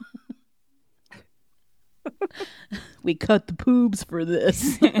camera. We cut the poobs for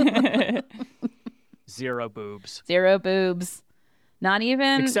this. Zero boobs. zero boobs. Not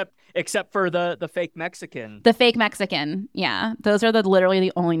even Except for the fake Mexican. the fake Mexican. Yeah. Those are literally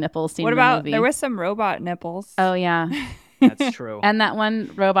the only nipples seen what in the about movie. there was some robot nipples? Oh, yeah. That's true. And that one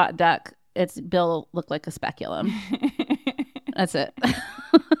robot duck, its bill looked like a speculum. That's it.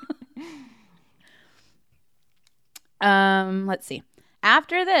 Let's see.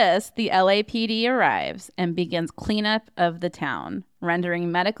 After this, the LAPD arrives and begins cleanup of the town,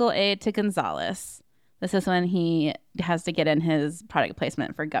 rendering medical aid to Gonzalez. This is when he has to get in his product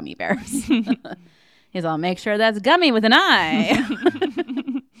placement for gummy bears. He's all, make sure that's gummy with an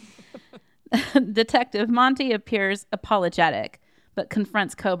eye. Detective Monty appears apologetic, but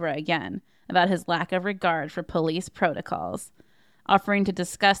confronts Cobra again about his lack of regard for police protocols, offering to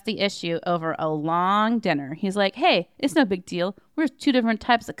discuss the issue over a long dinner. He's like, hey, it's no big deal. We're two different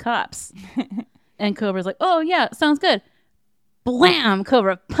types of cops. And Cobra's like, oh, yeah, sounds good. Blam!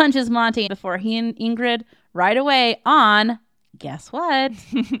 Cobra punches Monty before he and Ingrid ride away on Guess what?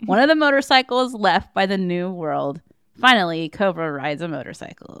 One of the motorcycles left by the new world. Finally, Cobra rides a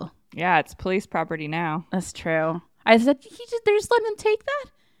motorcycle. Yeah, it's police property now. That's true. I said, they just let him take that?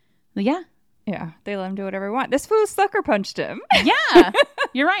 Yeah. Yeah, they let him do whatever he wants. This fool sucker punched him. Yeah.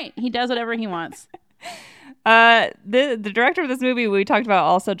 You're right. He does whatever he wants. The director of this movie we talked about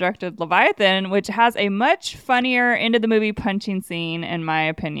also directed Leviathan, which has a much funnier end of the movie punching scene, in my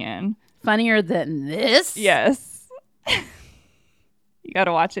opinion. Funnier than this? Yes. You got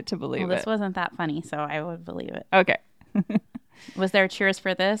to watch it to believe Well, this it. wasn't that funny, so I would believe it. Okay. Was there cheers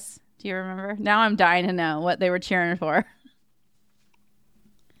for this? Do you remember? Now I'm dying to know what they were cheering for.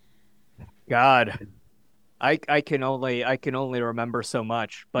 God, I can only remember so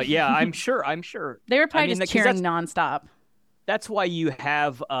much. But yeah, I'm sure. They were probably I mean, just 'cause cheering nonstop. That's why you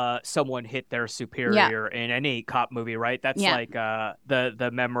have someone hit their superior in any cop movie, right? That's like the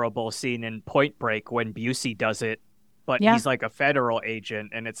memorable scene in Point Break when Busey does it, but he's like a federal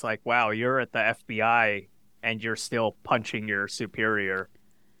agent, and it's like, wow, you're at the FBI and you're still punching your superior.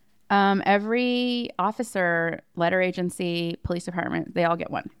 Every officer, letter agency, police department, they all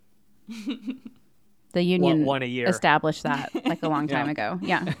get one. The union one a year. established that like a long time ago.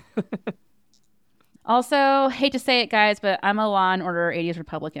 Yeah. Also, hate to say it, guys, but I'm a Law and Order 80s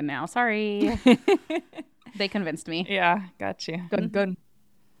Republican now. Sorry. They convinced me. Yeah, got you. Good.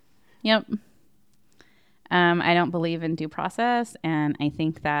 Yep. I don't believe in due process, and I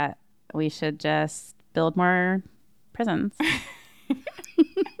think that we should just build more prisons.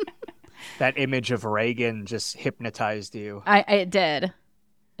 That image of Reagan just hypnotized you. It did.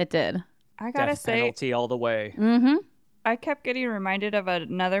 I gotta Death say, penalty all the way. Mm-hmm. I kept getting reminded of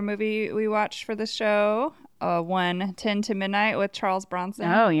another movie we watched for the show, 10 to Midnight with Charles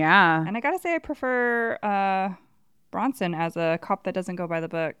Bronson. Oh, yeah. And I gotta say, I prefer Bronson as a cop that doesn't go by the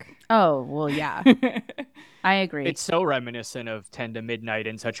book. Oh, well, yeah. I agree. It's so reminiscent of 10 to Midnight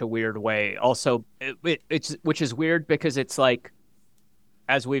in such a weird way. Also, it's which is weird because it's like,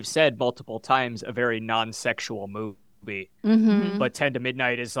 as we've said multiple times, a very non-sexual movie. Mm-hmm. But 10 to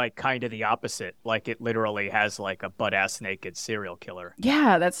Midnight is like kind of the opposite. Like it literally has like a butt-ass naked serial killer.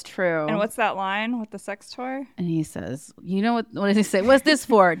 Yeah, that's true. And what's that line with the sex toy? And he says, you know what does he say? What's this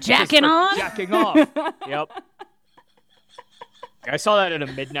for? Jacking on? Jacking off. Yep. I saw that at a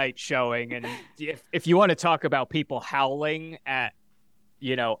midnight showing, and if you want to talk about people howling at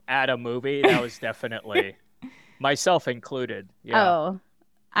a movie, that was definitely myself included. Yeah. Oh,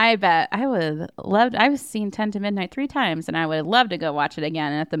 I bet I would love. I've seen 10 to Midnight 3 times, and I would love to go watch it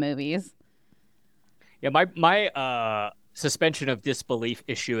again at the movies. Yeah, my suspension of disbelief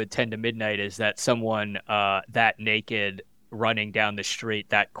issue at 10 to Midnight is that someone that naked running down the street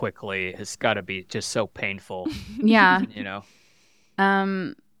that quickly has got to be just so painful. Yeah.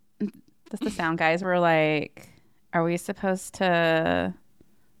 That's the sound guys were like, what are we supposed to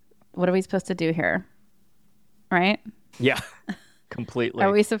do here? Right? Yeah. Completely.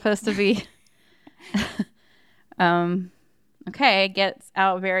 Are we supposed to be okay, gets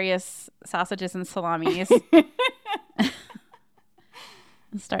out various sausages and salamis.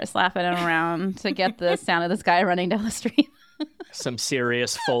 Start slapping them around to get the sound of this guy running down the street. Some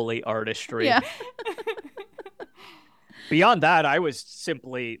serious Foley artistry. Yeah. Beyond that, I was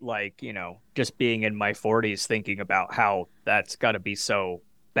simply like, just being in my 40s thinking about how that's got to be so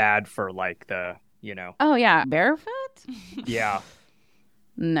bad for like the, Oh, yeah. Barefoot? Yeah.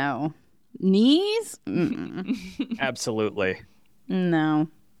 No. Knees? Mm-mm. Absolutely. No.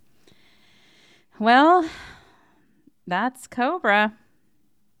 Well, that's Cobra.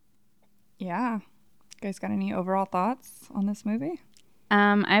 Yeah. You guys got any overall thoughts on this movie?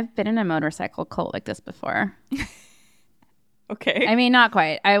 I've been in a motorcycle cult like this before. Okay. I mean, not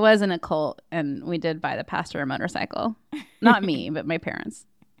quite. I was in a cult, and we did buy the pastor a motorcycle. Not me, but my parents.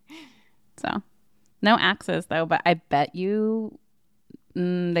 So, no axes, though, but I bet you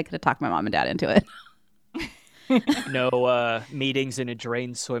they could have talked my mom and dad into it. No meetings in a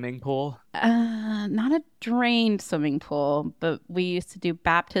drained swimming pool? Not a drained swimming pool, but we used to do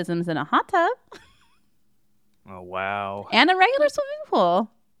baptisms in a hot tub. Oh, wow. And a regular swimming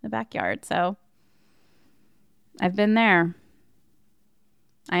pool in the backyard. So, I've been there.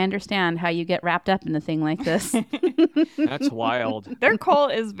 I understand how you get wrapped up in a thing like this. That's wild. Their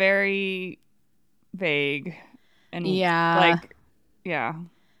cult is very vague. And Yeah. yeah.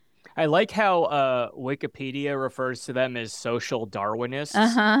 I like how Wikipedia refers to them as social Darwinists.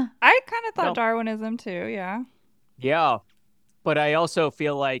 Uh-huh. I kind of thought Well- Darwinism too, yeah. Yeah. But I also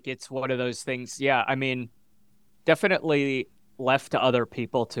feel like it's one of those things. Yeah. I mean, definitely left to other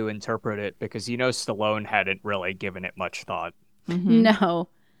people to interpret it because, Stallone hadn't really given it much thought. Mm-hmm. No.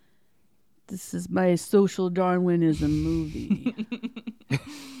 This is my social Darwinism movie.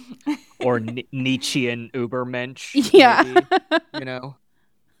 Or Nietzschean Ubermensch. Yeah. Maybe, you know?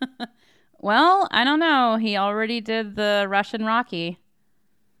 Well, I don't know. He already did the Russian Rocky.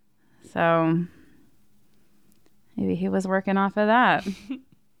 So maybe he was working off of that.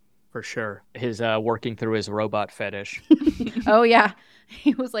 For sure. His working through his robot fetish. Oh, yeah.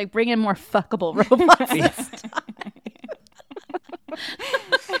 He was like, bring in more fuckable robots.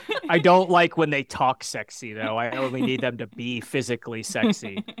 I don't like when they talk sexy, though. I only need them to be physically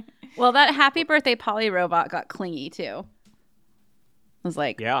sexy. Well, that Happy Birthday Polly robot got clingy, too. It was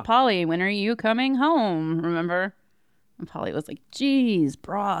like, Yeah. Polly, when are you coming home? Remember? And Polly was like, geez,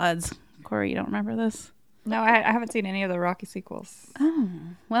 broads. Corey, you don't remember this? No, I haven't seen any of the Rocky sequels. Oh,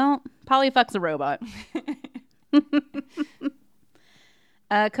 well, Polly fucks a robot.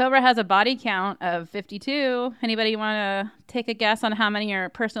 Cobra has a body count of 52. Anybody want to take a guess on how many are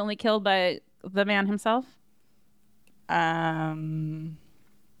personally killed by the man himself?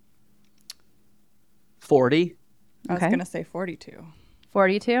 40? I was Okay. going to say 42.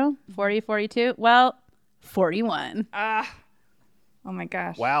 42? 42? Well, 41. Oh my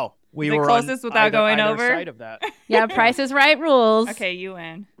gosh. Wow. We The were closest on without going either over? side of that. Yeah, Price is Right rules. Okay, you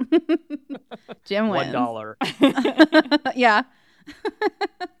win. Jim wins. $1. Yeah.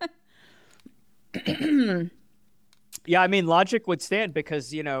 Yeah, I mean, logic would stand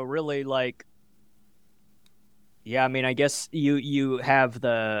because, really, like, yeah, I mean, I guess you have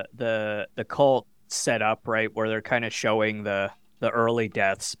the cult set up, right, where they're kind of showing the early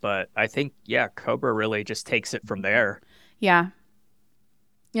deaths, but I think, yeah, Cobra really just takes it from there. Yeah.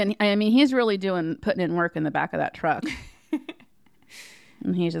 And I mean, he's really putting in work in the back of that truck.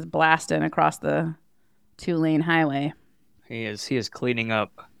 And he's just blasting across the 2-lane highway. He is cleaning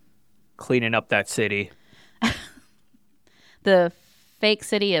up that city. The fake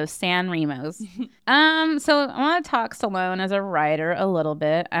city of San Remos. So I want to talk Stallone as a writer a little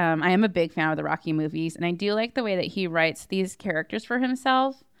bit. I am a big fan of the Rocky movies, and I do like the way that he writes these characters for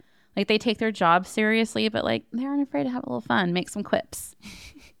himself. Like, they take their job seriously, but, like, they aren't afraid to have a little fun, make some quips.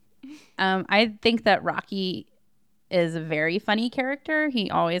 I think that Rocky is a very funny character. He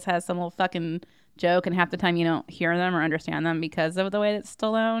always has some little fucking joke, and half the time you don't hear them or understand them because of the way that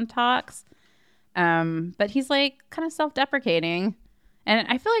Stallone talks. But he's, like, kind of self-deprecating. And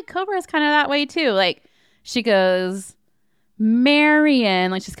I feel like Cobra is kind of that way, too. Like, she goes,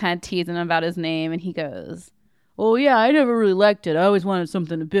 Marion, like, she's kind of teasing him about his name, and he goes, Oh, yeah, I never really liked it. I always wanted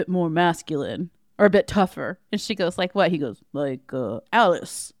something a bit more masculine or a bit tougher. and she goes, like, what? He goes, Like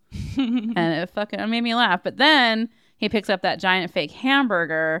Alice. and it made me laugh. But then he picks up that giant fake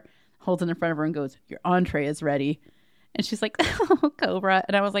hamburger, holds it in front of her, and goes, Your entree is ready. And she's like, Oh, Cobra.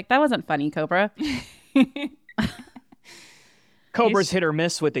 And I was like, that wasn't funny, Cobra. Cobra's hit or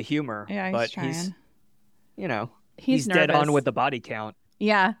miss with the humor. Yeah, he's but trying. He's dead on nervous. with the body count.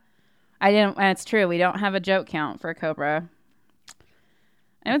 Yeah. And it's true. We don't have a joke count for Cobra.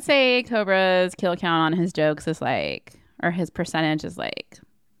 I would say Cobra's kill count on his jokes is like, or his percentage is like,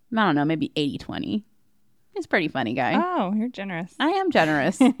 I don't know, maybe 80-20. He's a pretty funny guy. Oh, you're generous. I am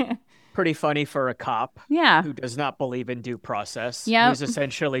generous. Pretty funny for a cop Yeah. who does not believe in due process. Yep. Who's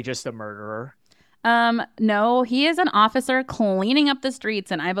essentially just a murderer. No, he is an officer cleaning up the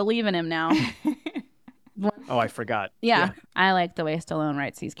streets, and I believe in him now. Oh, I forgot. Yeah. I like the way Stallone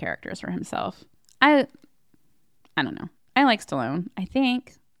writes these characters for himself. I don't know. I like Stallone. I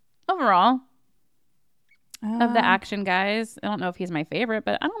think overall of the action guys, I don't know if he's my favorite,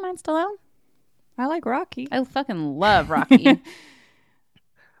 but I don't mind Stallone. I like Rocky. I fucking love Rocky.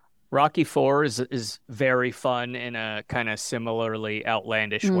 Rocky 4 is very fun in a kind of similarly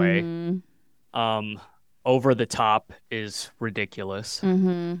outlandish way. Over the top is ridiculous.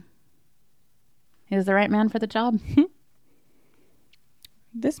 Mm-hmm. He was the right man for the job.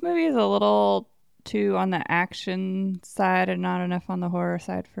 This movie is a little too on the action side and not enough on the horror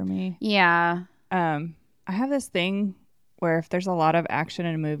side for me. Yeah. I have this thing where if there's a lot of action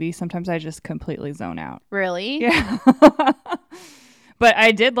in a movie, sometimes I just completely zone out. Really? Yeah. But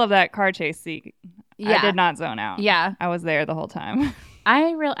I did love that car chase scene. Yeah. I did not zone out. Yeah. I was there the whole time. I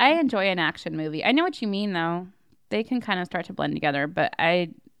enjoy an action movie. I know what you mean, though. They can kind of start to blend together, but I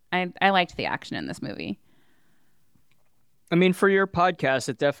liked the action in this movie. I mean, for your podcast,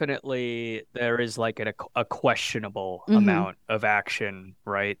 there is like a questionable amount of action,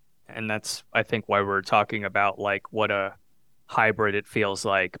 right? And that's, I think, why we're talking about like what a hybrid it feels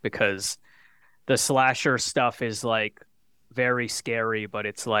like, because the slasher stuff is like very scary, but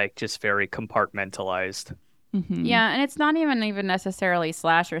it's like just very compartmentalized. Mm-hmm. Yeah, and it's not even necessarily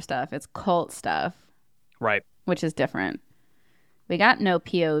slasher stuff. It's cult stuff, Right. which is different. We got no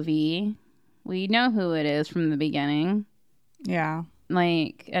POV. We know who it is from the beginning. Yeah.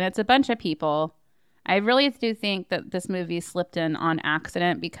 Like, and it's a bunch of people. I really do think that this movie slipped in on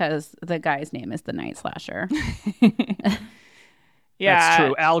accident because the guy's name is the Night Slasher. Yeah. That's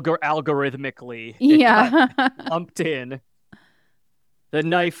true. Algorithmically, it Yeah. got lumped in. The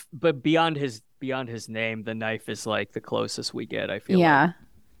knife, but beyond his name, the knife is like the closest we get, I feel like. Yeah.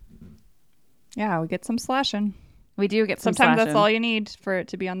 Yeah, we get some slashing. We do get some Sometimes that's slashing. all you need for it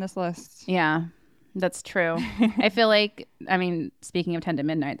to be on this list. Yeah, that's true. I feel like, I mean, speaking of 10 to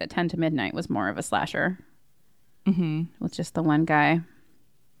Midnight, that 10 to Midnight was more of a slasher with just the one guy.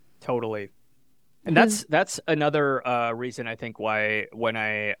 Totally. And that's another reason I think why when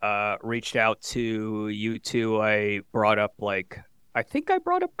I reached out to you two, I brought up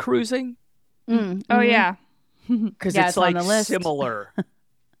Cruising. Oh, yeah. Because Yeah, it's it's on like the list. similar.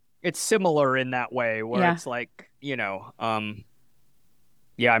 It's similar in that way where Yeah. it's like, yeah,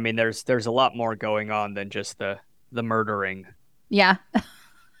 I mean there's a lot more going on than just the murdering. Yeah.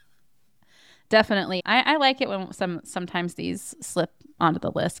 Definitely. I like it when sometimes these slip onto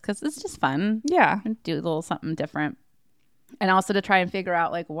the list because it's just fun. Yeah. And do a little something different. And also to try and figure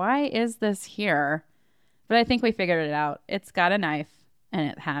out, like, why is this here? But I think we figured it out. It's got a knife and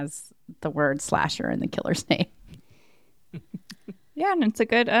it has the word slasher in the killer's name. Yeah, and it's a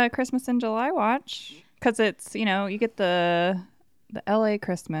good Christmas in July watch because it's, you get the LA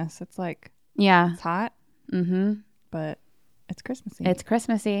Christmas. It's like, Yeah. it's hot, but it's Christmassy. It's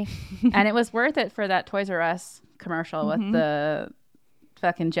Christmassy. And it was worth it for that Toys R Us commercial with the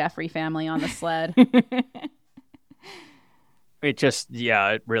fucking Jeffrey family on the sled.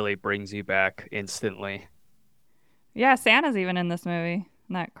 It really brings you back instantly. Yeah, Santa's even in this movie,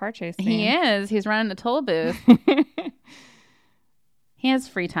 in that car chase scene. He is. He's running a toll booth. He has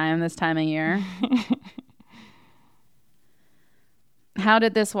free time this time of year. How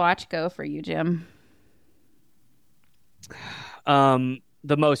did this watch go for you, Jim?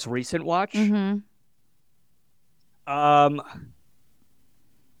 The most recent watch?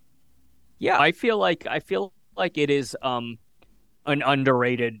 Yeah, I feel like it is an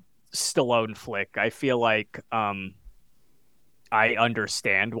underrated Stallone flick. I feel like I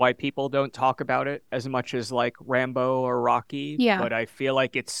understand why people don't talk about it as much as like Rambo or Rocky. Yeah. But I feel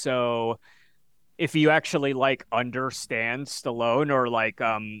like it's so, if you actually like understand Stallone or like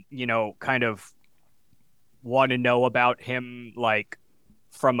kind of want to know about him like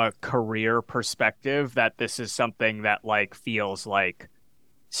from a career perspective, that this is something that like feels like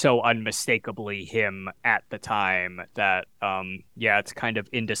so unmistakably him at the time that it's kind of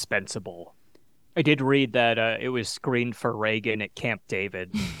indispensable. I did read that it was screened for Reagan at Camp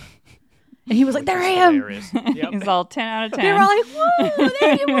David. And he was like, there I am. Yep. He's all 10 out of 10. They were all like, whoa,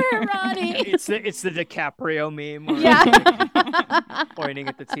 there you were, Ronnie. It's the DiCaprio meme. Where Yeah. pointing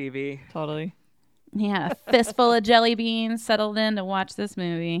at the TV. Totally. Yeah, a fistful of jelly beans settled in to watch this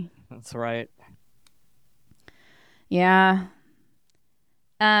movie. That's right. Yeah.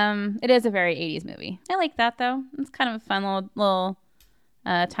 It is a very 80s movie. I like that, though. It's kind of a fun little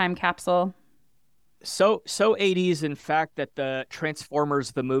time capsule. So 80s, in fact, that the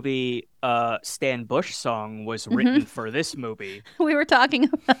Transformers the movie Stan Bush song was written for this movie. We were talking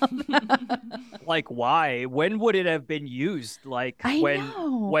about that. Like, why? When would it have been used? Like I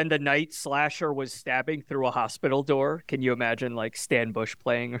know. when the Night Slasher was stabbing through a hospital door? Can you imagine like Stan Bush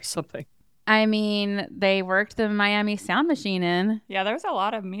playing or something? I mean, they worked the Miami Sound Machine in. Yeah, there was a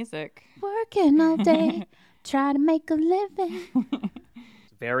lot of music. Working all day, try to make a living.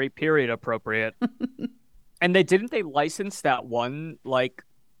 Very period appropriate. And they license that one like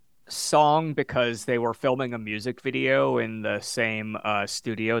song because they were filming a music video in the same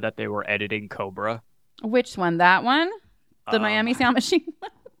studio that they were editing Cobra. Which one? That one? The Miami Sound Machine?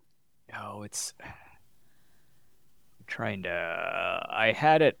 No, it's trying to I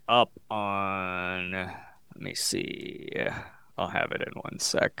had it up on, let me see. I'll have it in one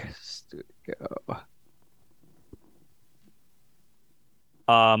sec. Studio.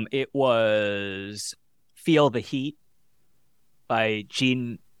 It was Feel the Heat by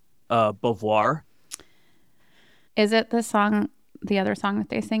Jean Beauvoir. Is it the other song that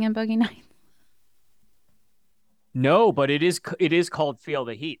they sing in Boogie Nights? No, but it is called Feel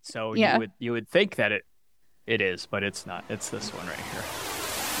the Heat. So Yeah. you would think that it is, but it's not. It's this one right here.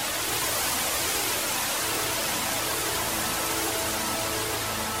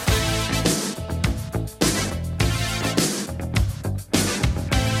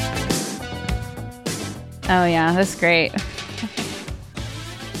 Oh, yeah. That's great.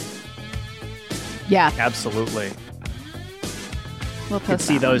 Yeah. Absolutely. We'll You can post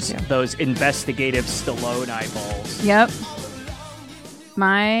see that one, too. those investigative Stallone eyeballs. Yep.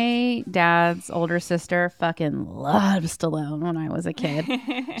 My dad's older sister fucking loved Stallone when I was a kid.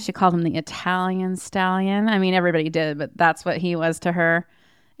 She called him the Italian stallion. I mean, everybody did, but that's what he was to her.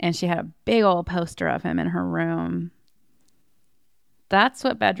 And she had a big old poster of him in her room. That's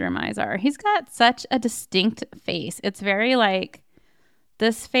what bedroom eyes are. He's got such a distinct face. It's very like,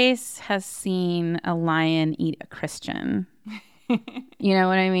 this face has seen a lion eat a Christian. You know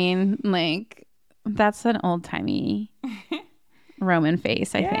what I mean? Like, that's an old-timey Roman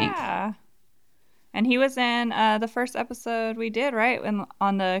face, I think. Yeah. And he was in the first episode we did, right?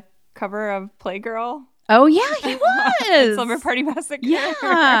 On the cover of Playgirl. Oh, yeah, he was. Slumber Party Massacre.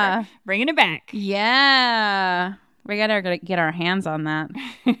 Yeah. Bringing it back. Yeah. We gotta get our hands on that.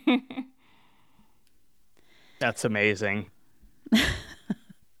 That's amazing.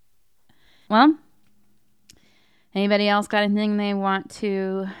 Well, anybody else got anything they want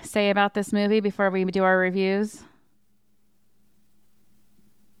to say about this movie before we do our reviews?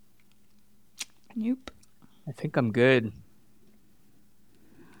 Nope. I think I'm good.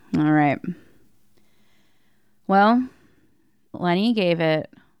 All right. Well, Lenny gave it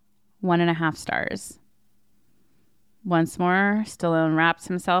 1.5 stars. Once more, Stallone wraps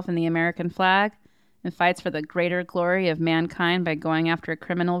himself in the American flag and fights for the greater glory of mankind by going after a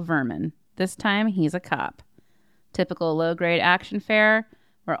criminal vermin. This time, he's a cop. Typical low-grade action fare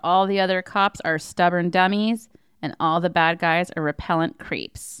where all the other cops are stubborn dummies and all the bad guys are repellent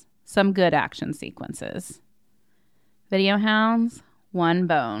creeps. Some good action sequences. Video hounds, 1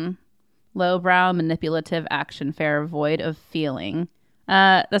 bone. Lowbrow, manipulative action fare void of feeling.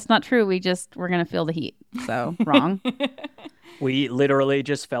 That's not true. We're going to feel the heat. So, wrong. We literally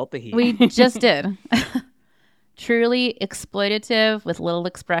just felt the heat. We just did. Truly exploitative with little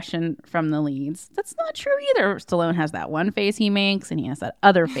expression from the leads. That's not true either. Stallone has that one face he makes, and he has that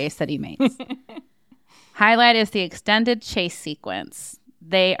other face that he makes. Highlight is the extended chase sequence.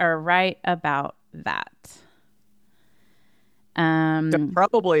 They are right about that. They're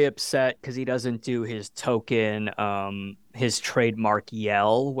probably upset because he doesn't do his token, his trademark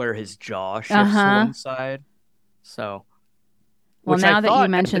yell where his jaw shifts to one side. So, well, now that you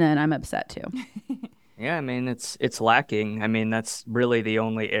mention it, I'm upset too. Yeah, I mean it's lacking. I mean that's really the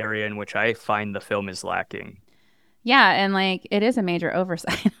only area in which I find the film is lacking. Yeah, and like it is a major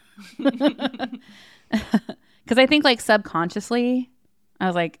oversight. Because I think like subconsciously, I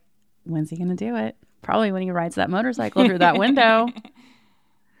was like, when's he gonna do it? Probably when he rides that motorcycle through that window.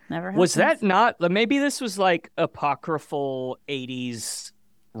 Never happens. Was that not? Maybe this was like apocryphal 80s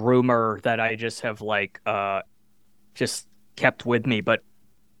rumor that I just have like just kept with me. But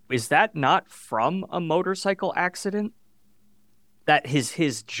is that not from a motorcycle accident? That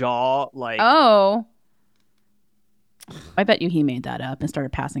his jaw like? Oh, I bet you he made that up and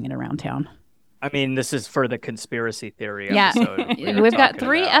started passing it around town. I mean, this is for the conspiracy theory Yeah, episode. we've got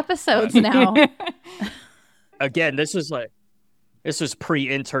 3 episodes now. Again, this was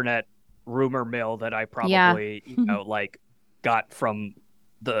pre-internet rumor mill that I probably like got from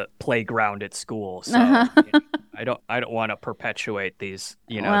the playground at school. So I don't want to perpetuate these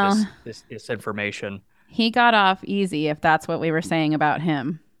this information. He got off easy if that's what we were saying about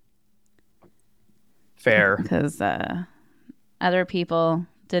him. Fair, because other people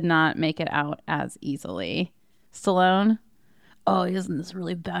did not make it out as easily. Stallone, oh, he was in this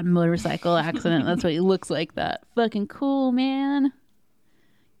really bad motorcycle accident. That's what he looks like. That fucking cool, man.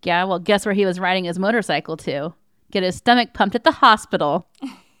 Yeah, well, guess where he was riding his motorcycle to? Get his stomach pumped at the hospital.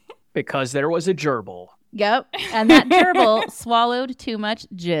 Because there was a gerbil. Yep, and that gerbil swallowed too much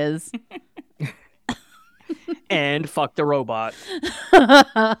jizz. And fucked a robot.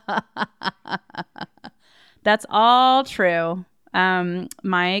 That's all true.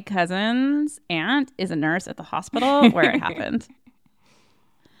 My cousin's aunt is a nurse at the hospital where it happened.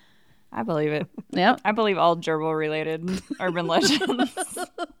 I believe it. Yep. I believe all gerbil related urban legends.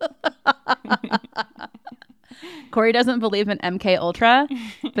 Corey doesn't believe in MK Ultra,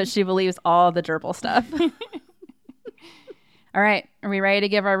 but she believes all the gerbil stuff. All right. Are we ready to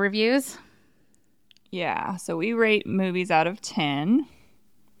give our reviews? Yeah. So we rate movies out of 10.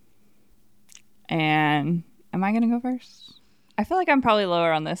 And am I going to go first? I feel like I'm probably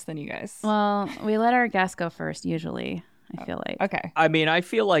lower on this than you guys. Well, we let our guests go first usually, I feel like. Okay. I mean, I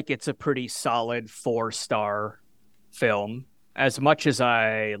feel like it's a pretty solid 4-star film. As much as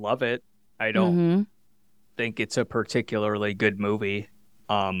I love it, I don't think it's a particularly good movie.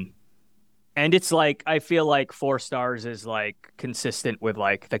 And it's like, I feel like 4 stars is like consistent with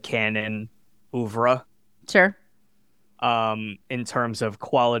like the canon oeuvre. Sure. In terms of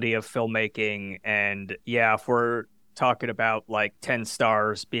quality of filmmaking. And yeah, if we're talking about like 10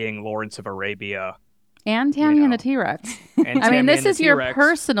 stars being Lawrence of Arabia, And Tammy and the T-Rex. And I mean, Tammy this and the is your T-Rex.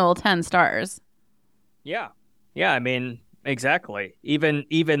 personal 10 stars. Yeah. I mean, exactly. Even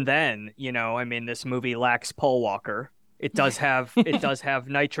then, I mean, this movie lacks pole walker. It does have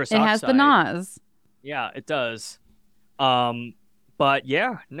nitrous It oxide. has the Nas. Yeah, it does. But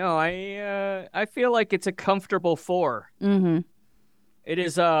yeah, no, I feel like it's a comfortable 4. Mm-hmm. It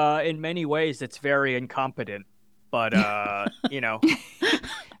is in many ways it's very incompetent, but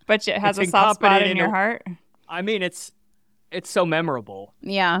But it has It's a soft spot incompetent in in your a- heart. I mean it's so memorable.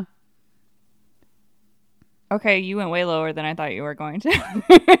 Yeah. Okay, you went way lower than I thought you were going to.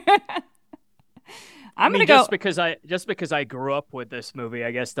 I I'm mean, gonna go. just because I grew up with this movie,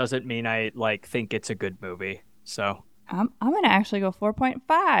 I guess doesn't mean I like think it's a good movie. So I'm gonna actually go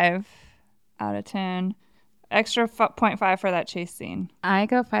 4.5 out of 10. Extra 0.5 for that chase scene. I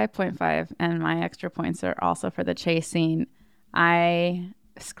go 5.5, and my extra points are also for the chase scene. I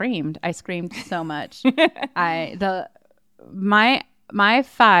screamed so much. My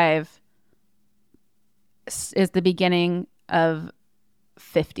 5 is the beginning of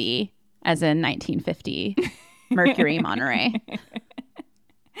 50, as in 1950 Mercury Monterey,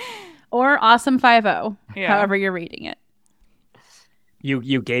 or Awesome 50, Yeah. however you're reading it.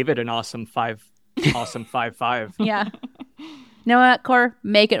 you gave it an awesome 5.5. Yeah. You know what, Cor?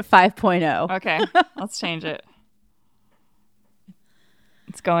 Make it 5.0. Okay, let's change it.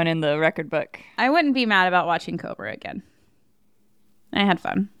 It's going in the record book. I wouldn't be mad about watching Cobra again. I had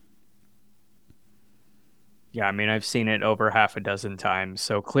fun. Yeah, I mean, I've seen it over half a dozen times,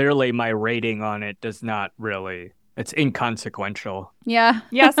 so clearly my rating on it does not really, it's inconsequential. Yeah.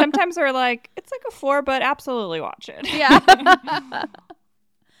 Yeah, sometimes we're like, it's like a 4, but absolutely watch it. Yeah.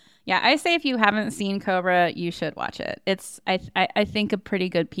 Yeah, I say if you haven't seen Cobra, you should watch it. It's, I think, a pretty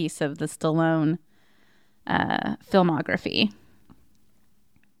good piece of the Stallone filmography.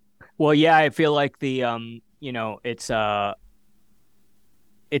 Well, yeah, I feel like the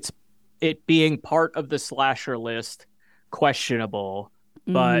it's it being part of the slasher list questionable,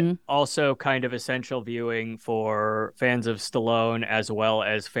 but also kind of essential viewing for fans of Stallone as well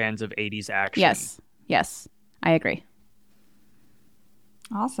as fans of 80s action. Yes, I agree.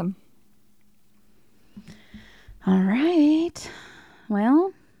 Awesome. All right.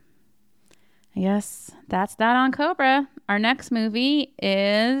 Well, I guess that's that on Cobra. Our next movie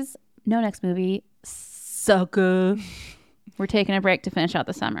is Sucker. We're taking a break to finish out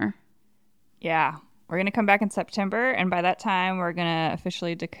the summer. Yeah. We're going to come back in September, and by that time, we're going to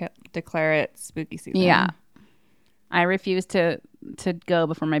officially declare it spooky season. Yeah. I refuse to go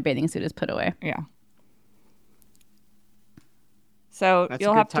before my bathing suit is put away. Yeah. So That's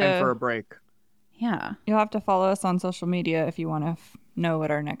you'll a good have time to for a break. Yeah. You'll have to follow us on social media if you want to know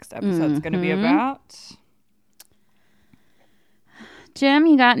what our next episode's going to be about. Jim,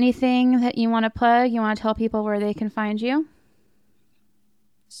 you got anything that you want to plug? You want to tell people where they can find you?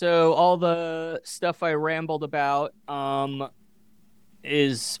 So all the stuff I rambled about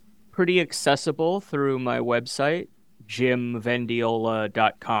is pretty accessible through my website,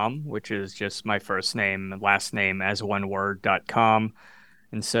 jimvendiola.com, which is just my first name, last name as one word.com.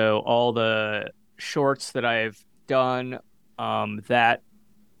 And so all the shorts that I've done that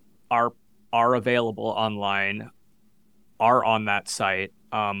are available online are on that site.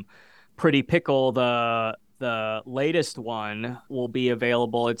 Pretty Pickle, the latest one, will be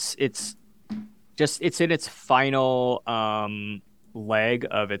available. It's in its final leg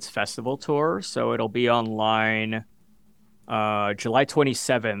of its festival tour, so it'll be online July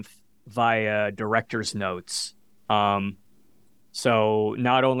 27th via director's notes. So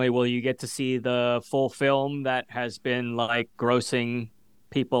not only will you get to see the full film that has been like grossing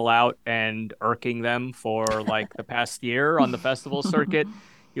people out and irking them for like the past year on the festival circuit,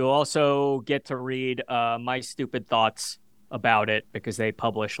 you'll also get to read my stupid thoughts about it, because they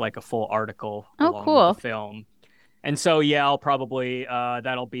publish like a full article along cool. with the film. And so yeah, I'll probably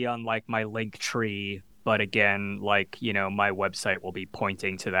that'll be on like my link tree, but again, like, my website will be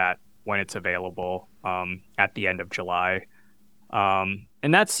pointing to that when it's available at the end of July. And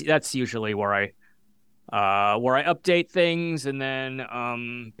that's usually where I update things, and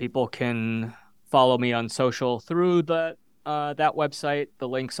then people can follow me on social through that website, the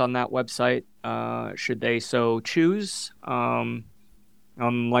links on that website, should they so choose. I'm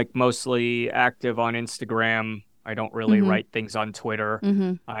like mostly active on Instagram. I don't really write things on Twitter.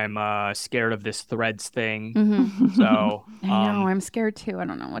 I'm scared of this Threads thing. So I know, I'm scared too. I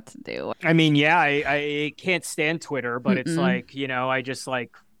don't know what to do. I mean, yeah, I can't stand Twitter, but it's like, I just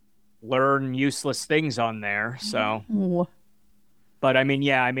like learn useless things on there. So, but I mean,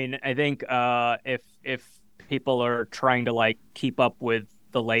 yeah, I mean, I think if people are trying to like keep up with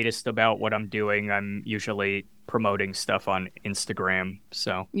the latest about what I'm doing, I'm usually promoting stuff on Instagram.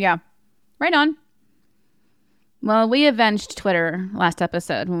 So Yeah. Right on. Well, we avenged Twitter last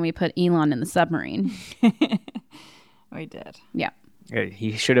episode when we put Elon in the submarine. We did. Yeah.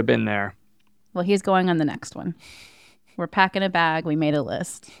 he should have been there. Well, he's going on the next one. We're packing a bag. We made a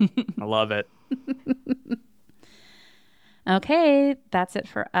list. I love it. Okay, that's it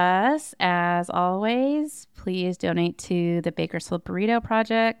for us. As always, please donate to the Bakersfield Burrito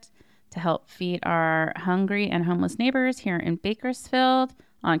Project to help feed our hungry and homeless neighbors here in Bakersfield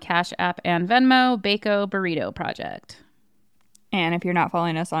on Cash App and Venmo, Bako Burrito Project. And if you're not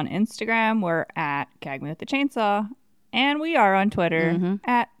following us on Instagram, we're at Gag Me with the Chainsaw. And we are on Twitter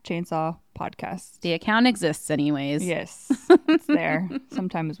at Chainsaw Podcast. The account exists anyways. Yes, it's there.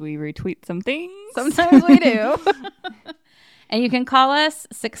 Sometimes we retweet some things. Sometimes we do. And you can call us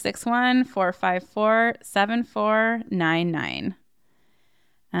 661-454-7499.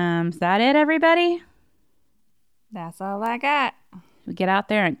 Is that it, everybody? That's all I got. We get out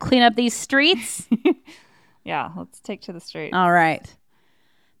there and clean up these streets. Yeah, let's take to the street. All right.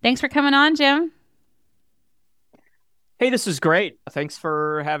 Thanks for coming on, Jim. Hey, this is great. Thanks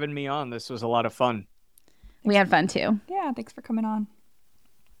for having me on. This was a lot of fun. We had fun too. Yeah, thanks for coming on.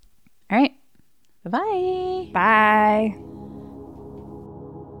 All right. Bye-bye. Bye.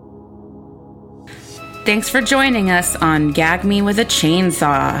 Thanks for joining us on Gag Me with a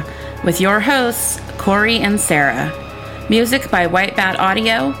Chainsaw with your hosts, Corey and Sarah. Music by White Bat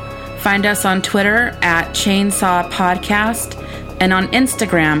Audio. Find us on Twitter at Chainsaw Podcast and on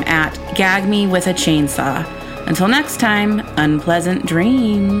Instagram at Gag Me with a Chainsaw. Until next time, unpleasant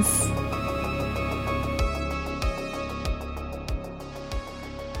dreams.